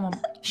 Because my mom,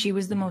 she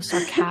was the most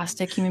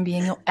sarcastic human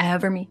being you'll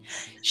ever meet.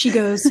 She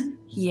goes,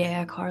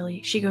 yeah,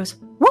 Carly. She goes,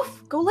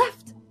 woof, go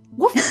left.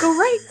 Woof, go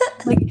right.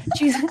 Like,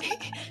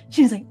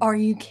 she's like, are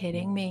you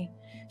kidding me?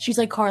 She's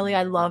like, Carly,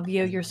 I love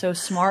you. You're so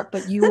smart,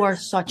 but you are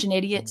such an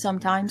idiot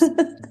sometimes.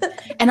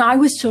 And I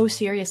was so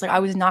serious. Like, I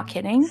was not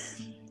kidding.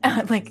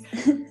 Like,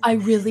 I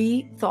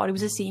really thought it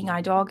was a seeing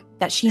eye dog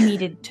that she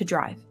needed to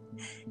drive.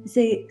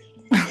 See,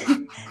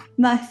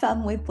 my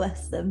family,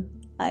 bless them.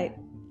 Like,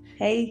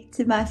 hey,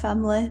 to my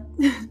family,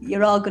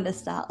 you're all going to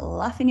start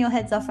laughing your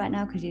heads off right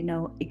now because you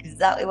know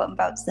exactly what I'm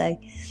about to say.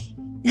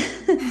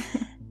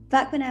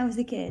 Back when I was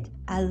a kid,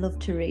 I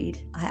loved to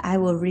read. I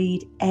will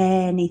read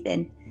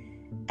anything.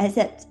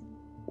 Except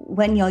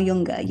when you're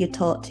younger, you're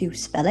taught to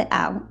spell it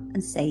out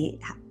and say it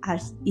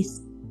as you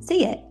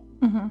see it.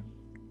 Mm-hmm.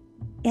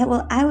 Yeah,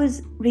 well, I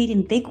was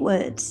reading big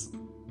words,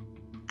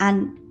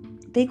 and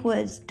big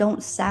words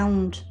don't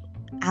sound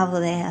how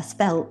they are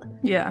spelt.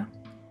 Yeah.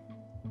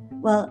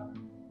 Well,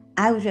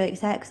 I was really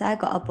excited because I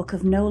got a book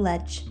of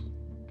knowledge.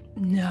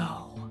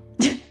 No.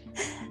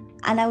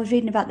 And I was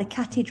reading about the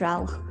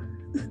cathedral.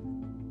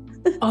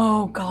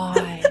 Oh,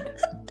 God.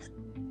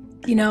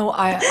 You know,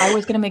 I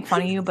was going to make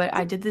fun of you, but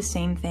I did the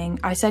same thing.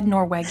 I said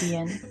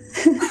Norwegian.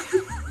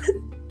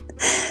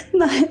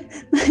 my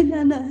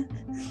nana,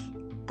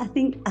 I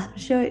think, I'm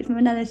sure it's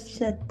my nana, she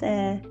said,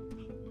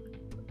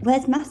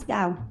 where's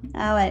Moscow?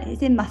 I went,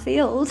 it's in my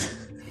field.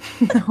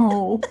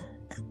 No.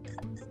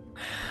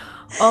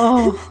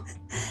 Oh.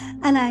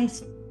 And I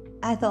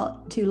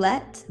thought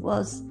toilette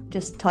was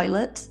just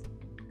toilet.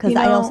 Because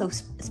I also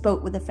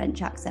spoke with a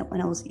French accent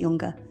when I was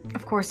younger.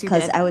 Of course you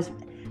did. Because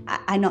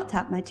I knocked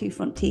out my 2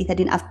 front teeth. I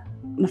didn't have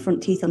my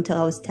front teeth until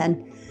I was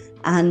 10.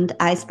 And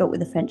I spoke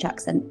with a French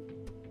accent.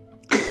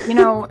 You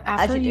know,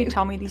 after you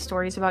tell me these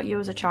stories about you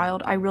as a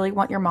child, I really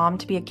want your mom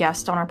to be a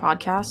guest on our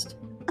podcast.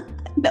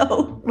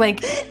 No.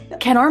 Like,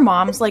 can our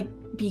moms, like,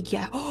 be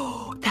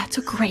Oh, that's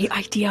a great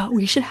idea.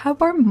 We should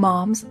have our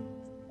moms.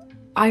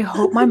 I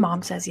hope my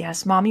mom says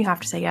yes. Mom, you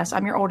have to say yes.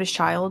 I'm your oldest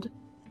child.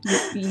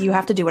 You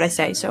have to do what I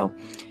say. So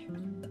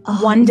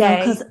One day.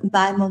 because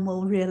my mum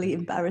will really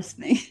embarrass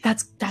me.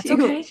 That's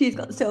okay. She's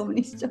got so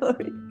many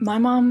stories. My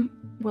mom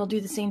will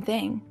do the same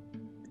thing.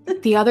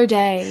 The other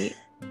day,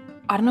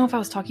 I don't know if I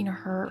was talking to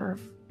her or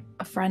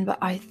a friend, but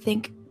I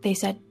think they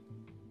said,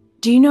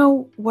 "Do you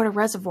know what a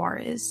reservoir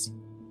is?"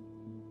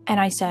 And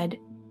I said,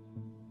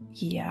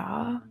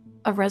 "Yeah,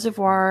 a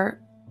reservoir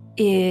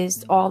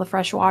is all the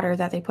fresh water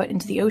that they put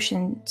into the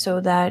ocean so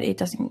that it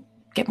doesn't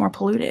get more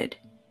polluted."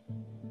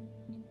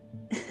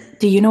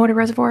 Do you know what a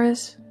reservoir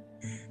is?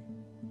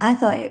 I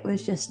thought it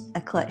was just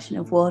a collection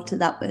of water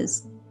that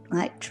was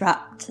like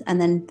trapped and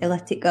then they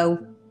let it go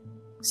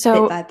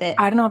So bit by bit.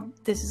 I don't know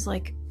if this is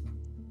like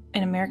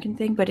an American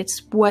thing, but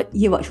it's what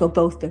You watch will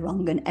both be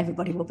wrong and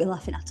everybody will be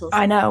laughing at us.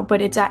 I know,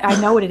 but I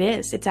know what it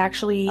is. It's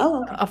actually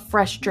Oh, okay. a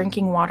fresh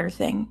drinking water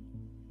thing.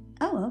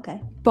 Oh,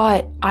 okay.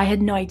 But I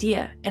had no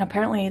idea. And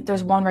apparently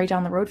there's one right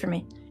down the road from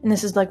me. And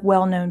this is like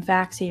well-known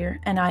facts here.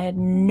 And I had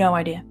no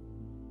idea.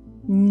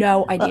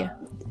 No idea.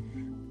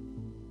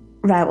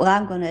 Right, well,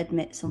 I'm going to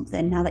admit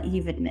something now that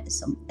you've admitted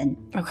something.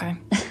 Okay.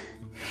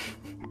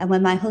 And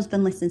when my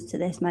husband listens to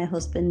this, my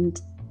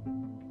husband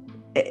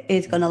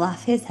is going to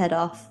laugh his head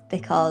off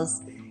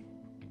because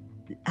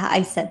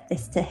I said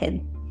this to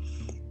him.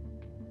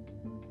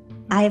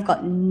 I have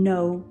got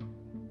no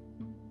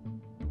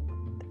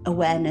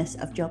awareness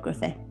of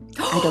geography.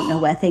 I don't know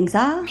where things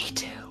are. Me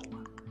too.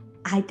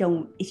 I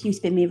don't. If you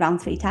spin me around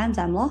 3 times,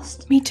 I'm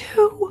lost. Me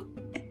too.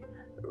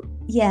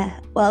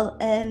 Yeah, well,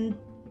 I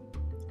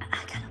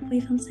cannot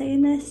believe I'm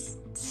saying this.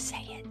 Say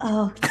it.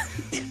 Oh,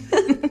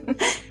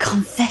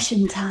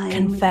 confession time.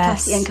 Confess. With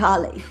Cassie and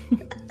Carly.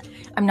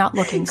 I'm not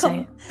looking,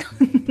 say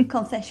it.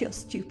 Confess your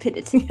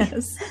stupidity.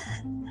 Yes.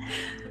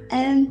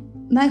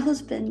 My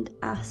husband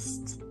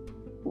asked,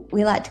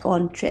 we like to go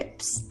on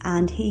trips,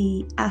 and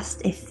he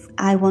asked if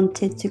I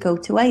wanted to go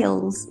to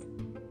Wales.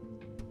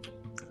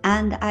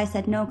 And I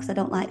said no, because I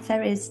don't like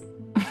ferries.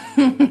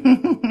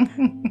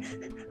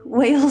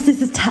 Wales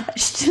is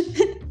attached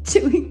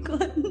to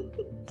England.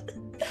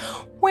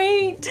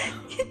 Wait,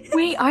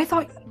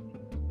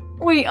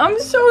 I'm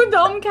so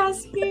dumb,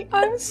 Cassie.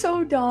 I'm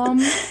so dumb.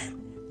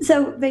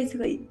 So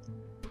basically,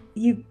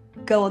 you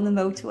go on the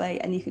motorway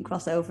and you can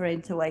cross over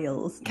into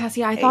Wales.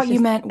 Cassie, I thought you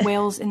meant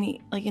whales in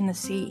the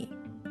sea.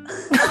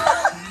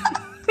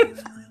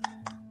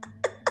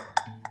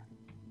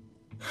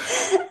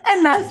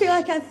 And I feel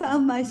like I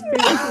found my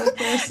spiritual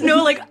person.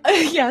 No, like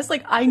yes,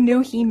 like I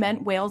knew he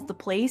meant Wales the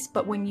place,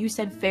 but when you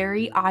said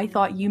ferry, I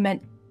thought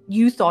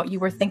you thought you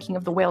were thinking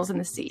of the whales in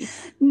the sea.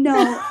 No,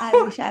 I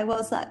wish I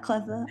was that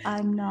clever.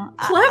 I'm not.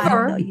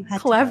 Clever. I know you had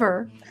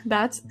Clever.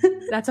 That's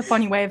a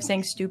funny way of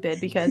saying stupid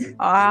because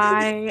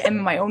I am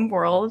in my own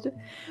world.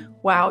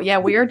 Wow. Yeah,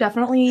 we are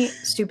definitely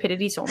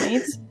stupidity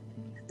soulmates.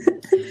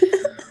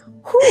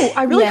 Whew,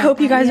 I really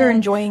hope you guys are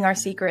enjoying our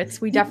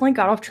secrets. We definitely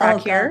got off track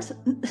here.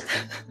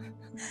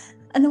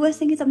 And the worst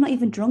thing is I'm not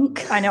even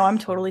drunk. I know, I'm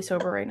totally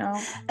sober right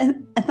now.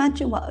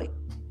 Imagine what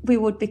we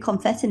would be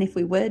confessing if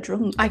we were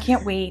drunk. I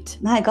can't wait.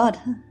 My God,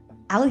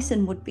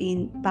 Alison would be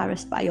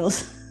embarrassed by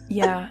us.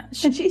 Yeah.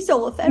 And she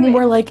stole a ferry.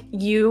 We're like,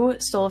 you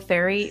stole a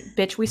ferry?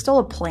 Bitch, we stole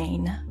a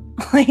plane.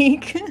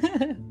 Like...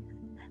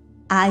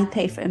 I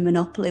pay for a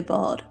Monopoly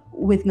board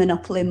with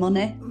Monopoly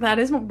money. That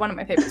is one of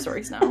my favorite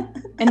stories now.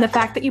 And the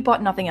fact that you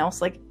bought nothing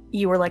else, like,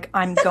 you were like,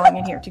 I'm going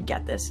in here to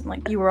get this. And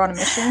like, you were on a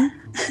mission.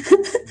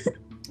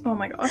 Oh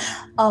my gosh.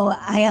 Oh,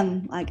 I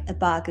am like a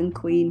bargain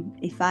queen.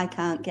 If I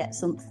can't get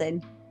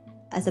something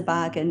as a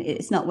bargain,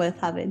 it's not worth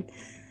having.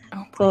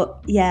 Oh, but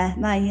yeah,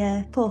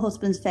 my poor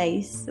husband's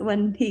face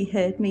when he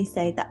heard me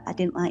say that I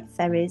didn't like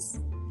ferries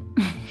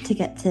to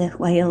get to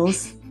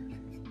Wales.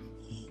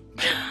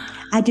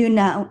 I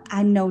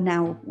know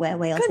now where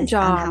Wales Good is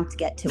job. and how to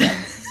get to it.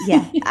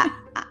 Yeah,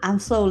 I'm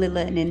slowly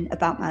learning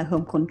about my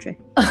home country.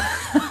 When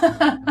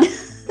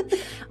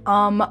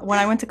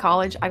I went to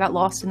college, I got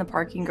lost in the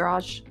parking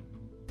garage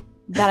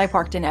that I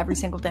parked in every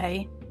single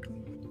day,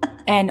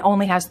 and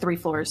only has 3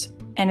 floors,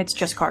 and it's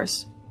just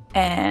cars.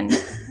 And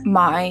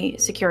my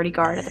security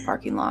guard at the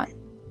parking lot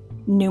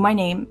knew my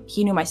name.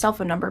 He knew my cell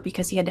phone number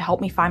because he had to help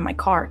me find my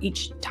car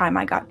each time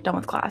I got done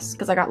with class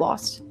because I got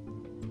lost.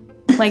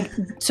 Like,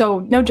 so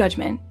no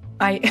judgment.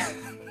 I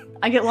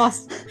get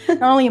lost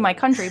not only in my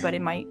country but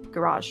in my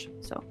garage.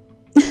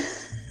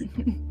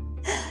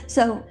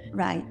 So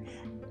right,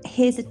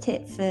 here's a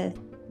tip for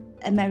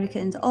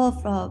Americans or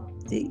for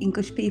the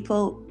English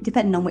people,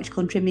 depending on which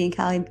country me and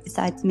Carly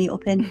decide to meet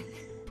up in.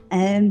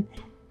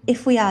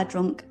 If we are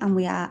drunk and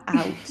we are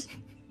out,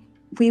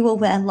 we will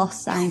wear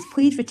lost signs.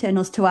 Please return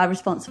us to our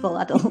responsible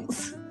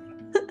adults.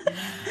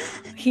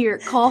 Here,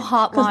 call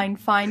hotline,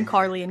 find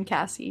Carly and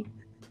Cassie.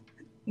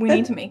 We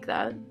need to make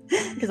that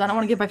because I don't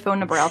want to give my phone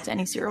number out to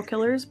any serial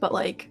killers, but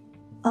like...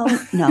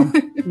 Oh, no.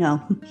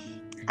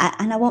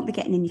 And I won't be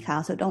getting in your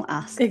car, so don't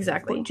ask.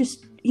 Exactly. But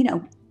just,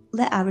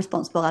 let our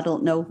responsible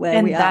adult know where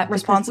and we are. And that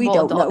responsible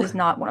adult know. Is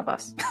not one of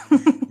us.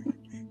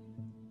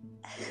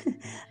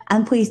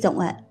 And please don't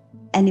let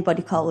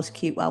anybody call us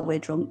cute while we're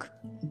drunk.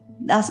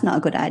 That's not a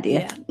good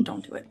idea. Yeah,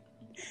 don't do it.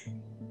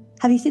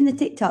 Have you seen the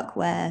TikTok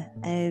where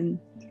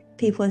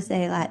people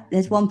say, like,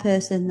 there's one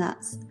person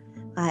that's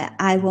like,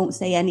 I won't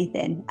say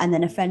anything, and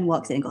then a friend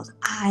walks in and goes,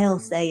 I'll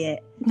say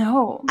it.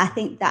 No. I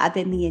think that'd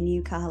be me and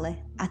you,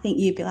 Carly. I think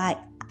you'd be like,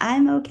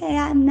 I'm okay,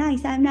 I'm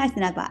nice. And I'd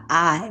be like,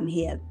 I'm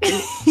here.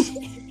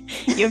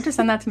 You have to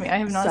send that to me. I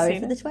have not Sorry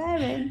seen for it. the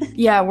swearing.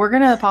 Yeah, we're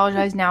going to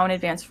apologize now in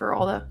advance for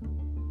all the...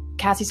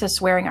 Cassie says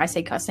swearing, I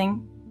say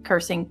cussing,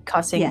 cursing,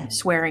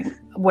 swearing,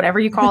 whatever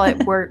you call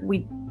it.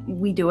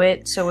 We do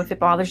it. So if it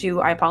bothers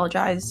you, I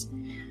apologize.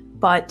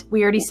 But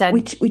we already said...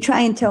 We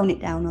try and tone it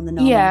down on the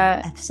normal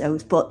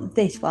episodes, but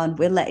this one,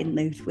 we're letting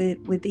loose.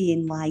 We're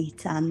being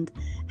light and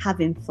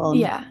having fun.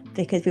 Yeah.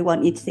 Because we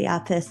want you to see our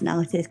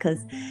personalities, because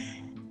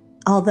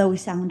although we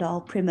sound all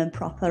prim and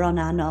proper on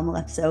our normal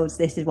episodes,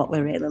 this is what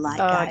we're really like,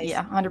 guys.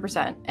 Yeah,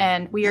 100%.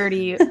 And we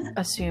already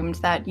assumed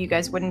that you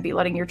guys wouldn't be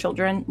letting your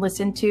children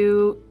listen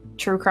to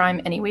true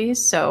crime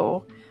anyways,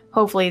 so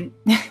hopefully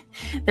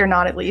they're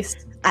not, at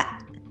least.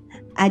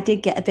 I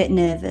did get a bit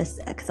nervous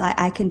because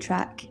I can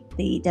track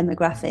the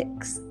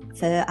demographics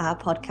for our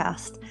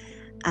podcast,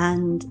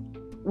 and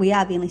we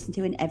are being listened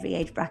to in every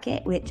age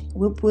bracket, which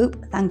whoop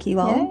whoop, thank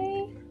you all.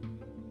 Yay.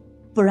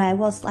 But I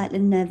was slightly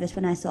nervous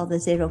when I saw the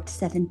 0 to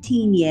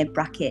 17 year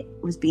bracket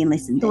was being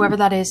listened to. Whoever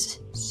that is,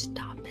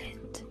 stop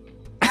it.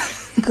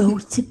 Go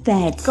to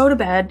bed. Go to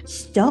bed.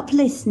 Stop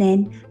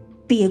listening.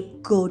 Be a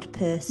good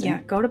person.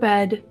 Yeah, go to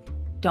bed.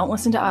 Don't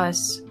listen to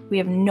us. We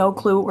have no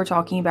clue what we're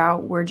talking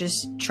about. We're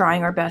just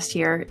trying our best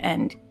here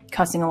and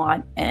cussing a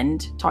lot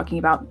and talking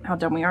about how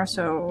dumb we are.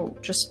 So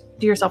just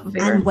do yourself a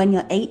favor. And when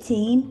you're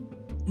 18,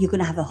 you're going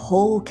to have a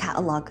whole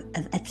catalogue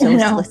of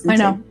episodes to listen to. I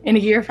know. In a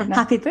year from now.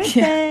 Happy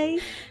birthday.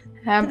 Yeah.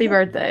 Happy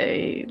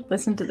birthday.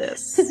 Listen to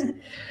this.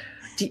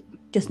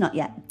 Just not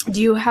yet.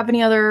 Do you have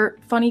any other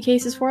funny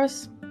cases for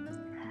us?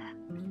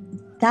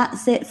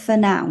 That's it for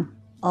now.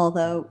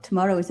 Although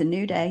tomorrow is a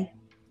new day.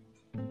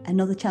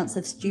 Another chance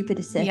of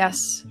stupidity.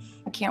 Yes.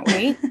 I can't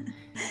wait.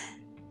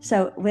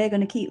 So we're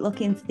going to keep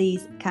looking for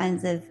these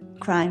kinds of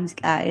crimes,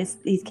 guys,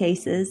 these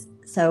cases,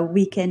 so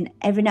we can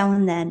every now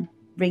and then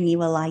bring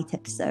you a light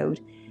episode.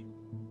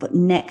 But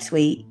next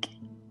week,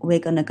 we're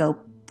going to go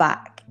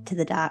back to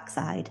the dark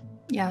side.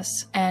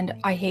 Yes, and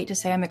I hate to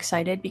say I'm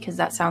excited because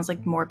that sounds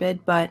like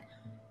morbid, but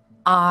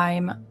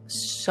I'm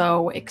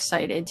so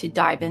excited to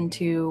dive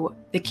into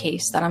the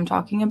case that I'm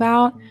talking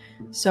about.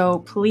 So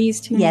please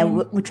tune in.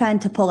 We're trying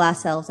to pull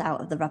ourselves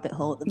out of the rabbit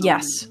hole at the moment.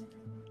 Yes.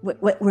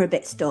 We're a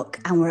bit stuck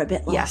and we're a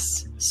bit lost.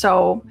 Yes.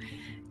 So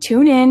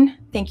tune in.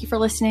 Thank you for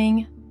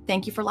listening.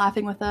 Thank you for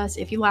laughing with us.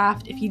 If you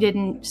laughed, if you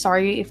didn't,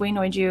 sorry if we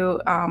annoyed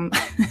you.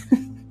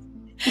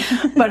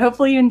 But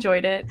hopefully you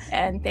enjoyed it.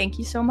 And thank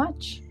you so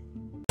much.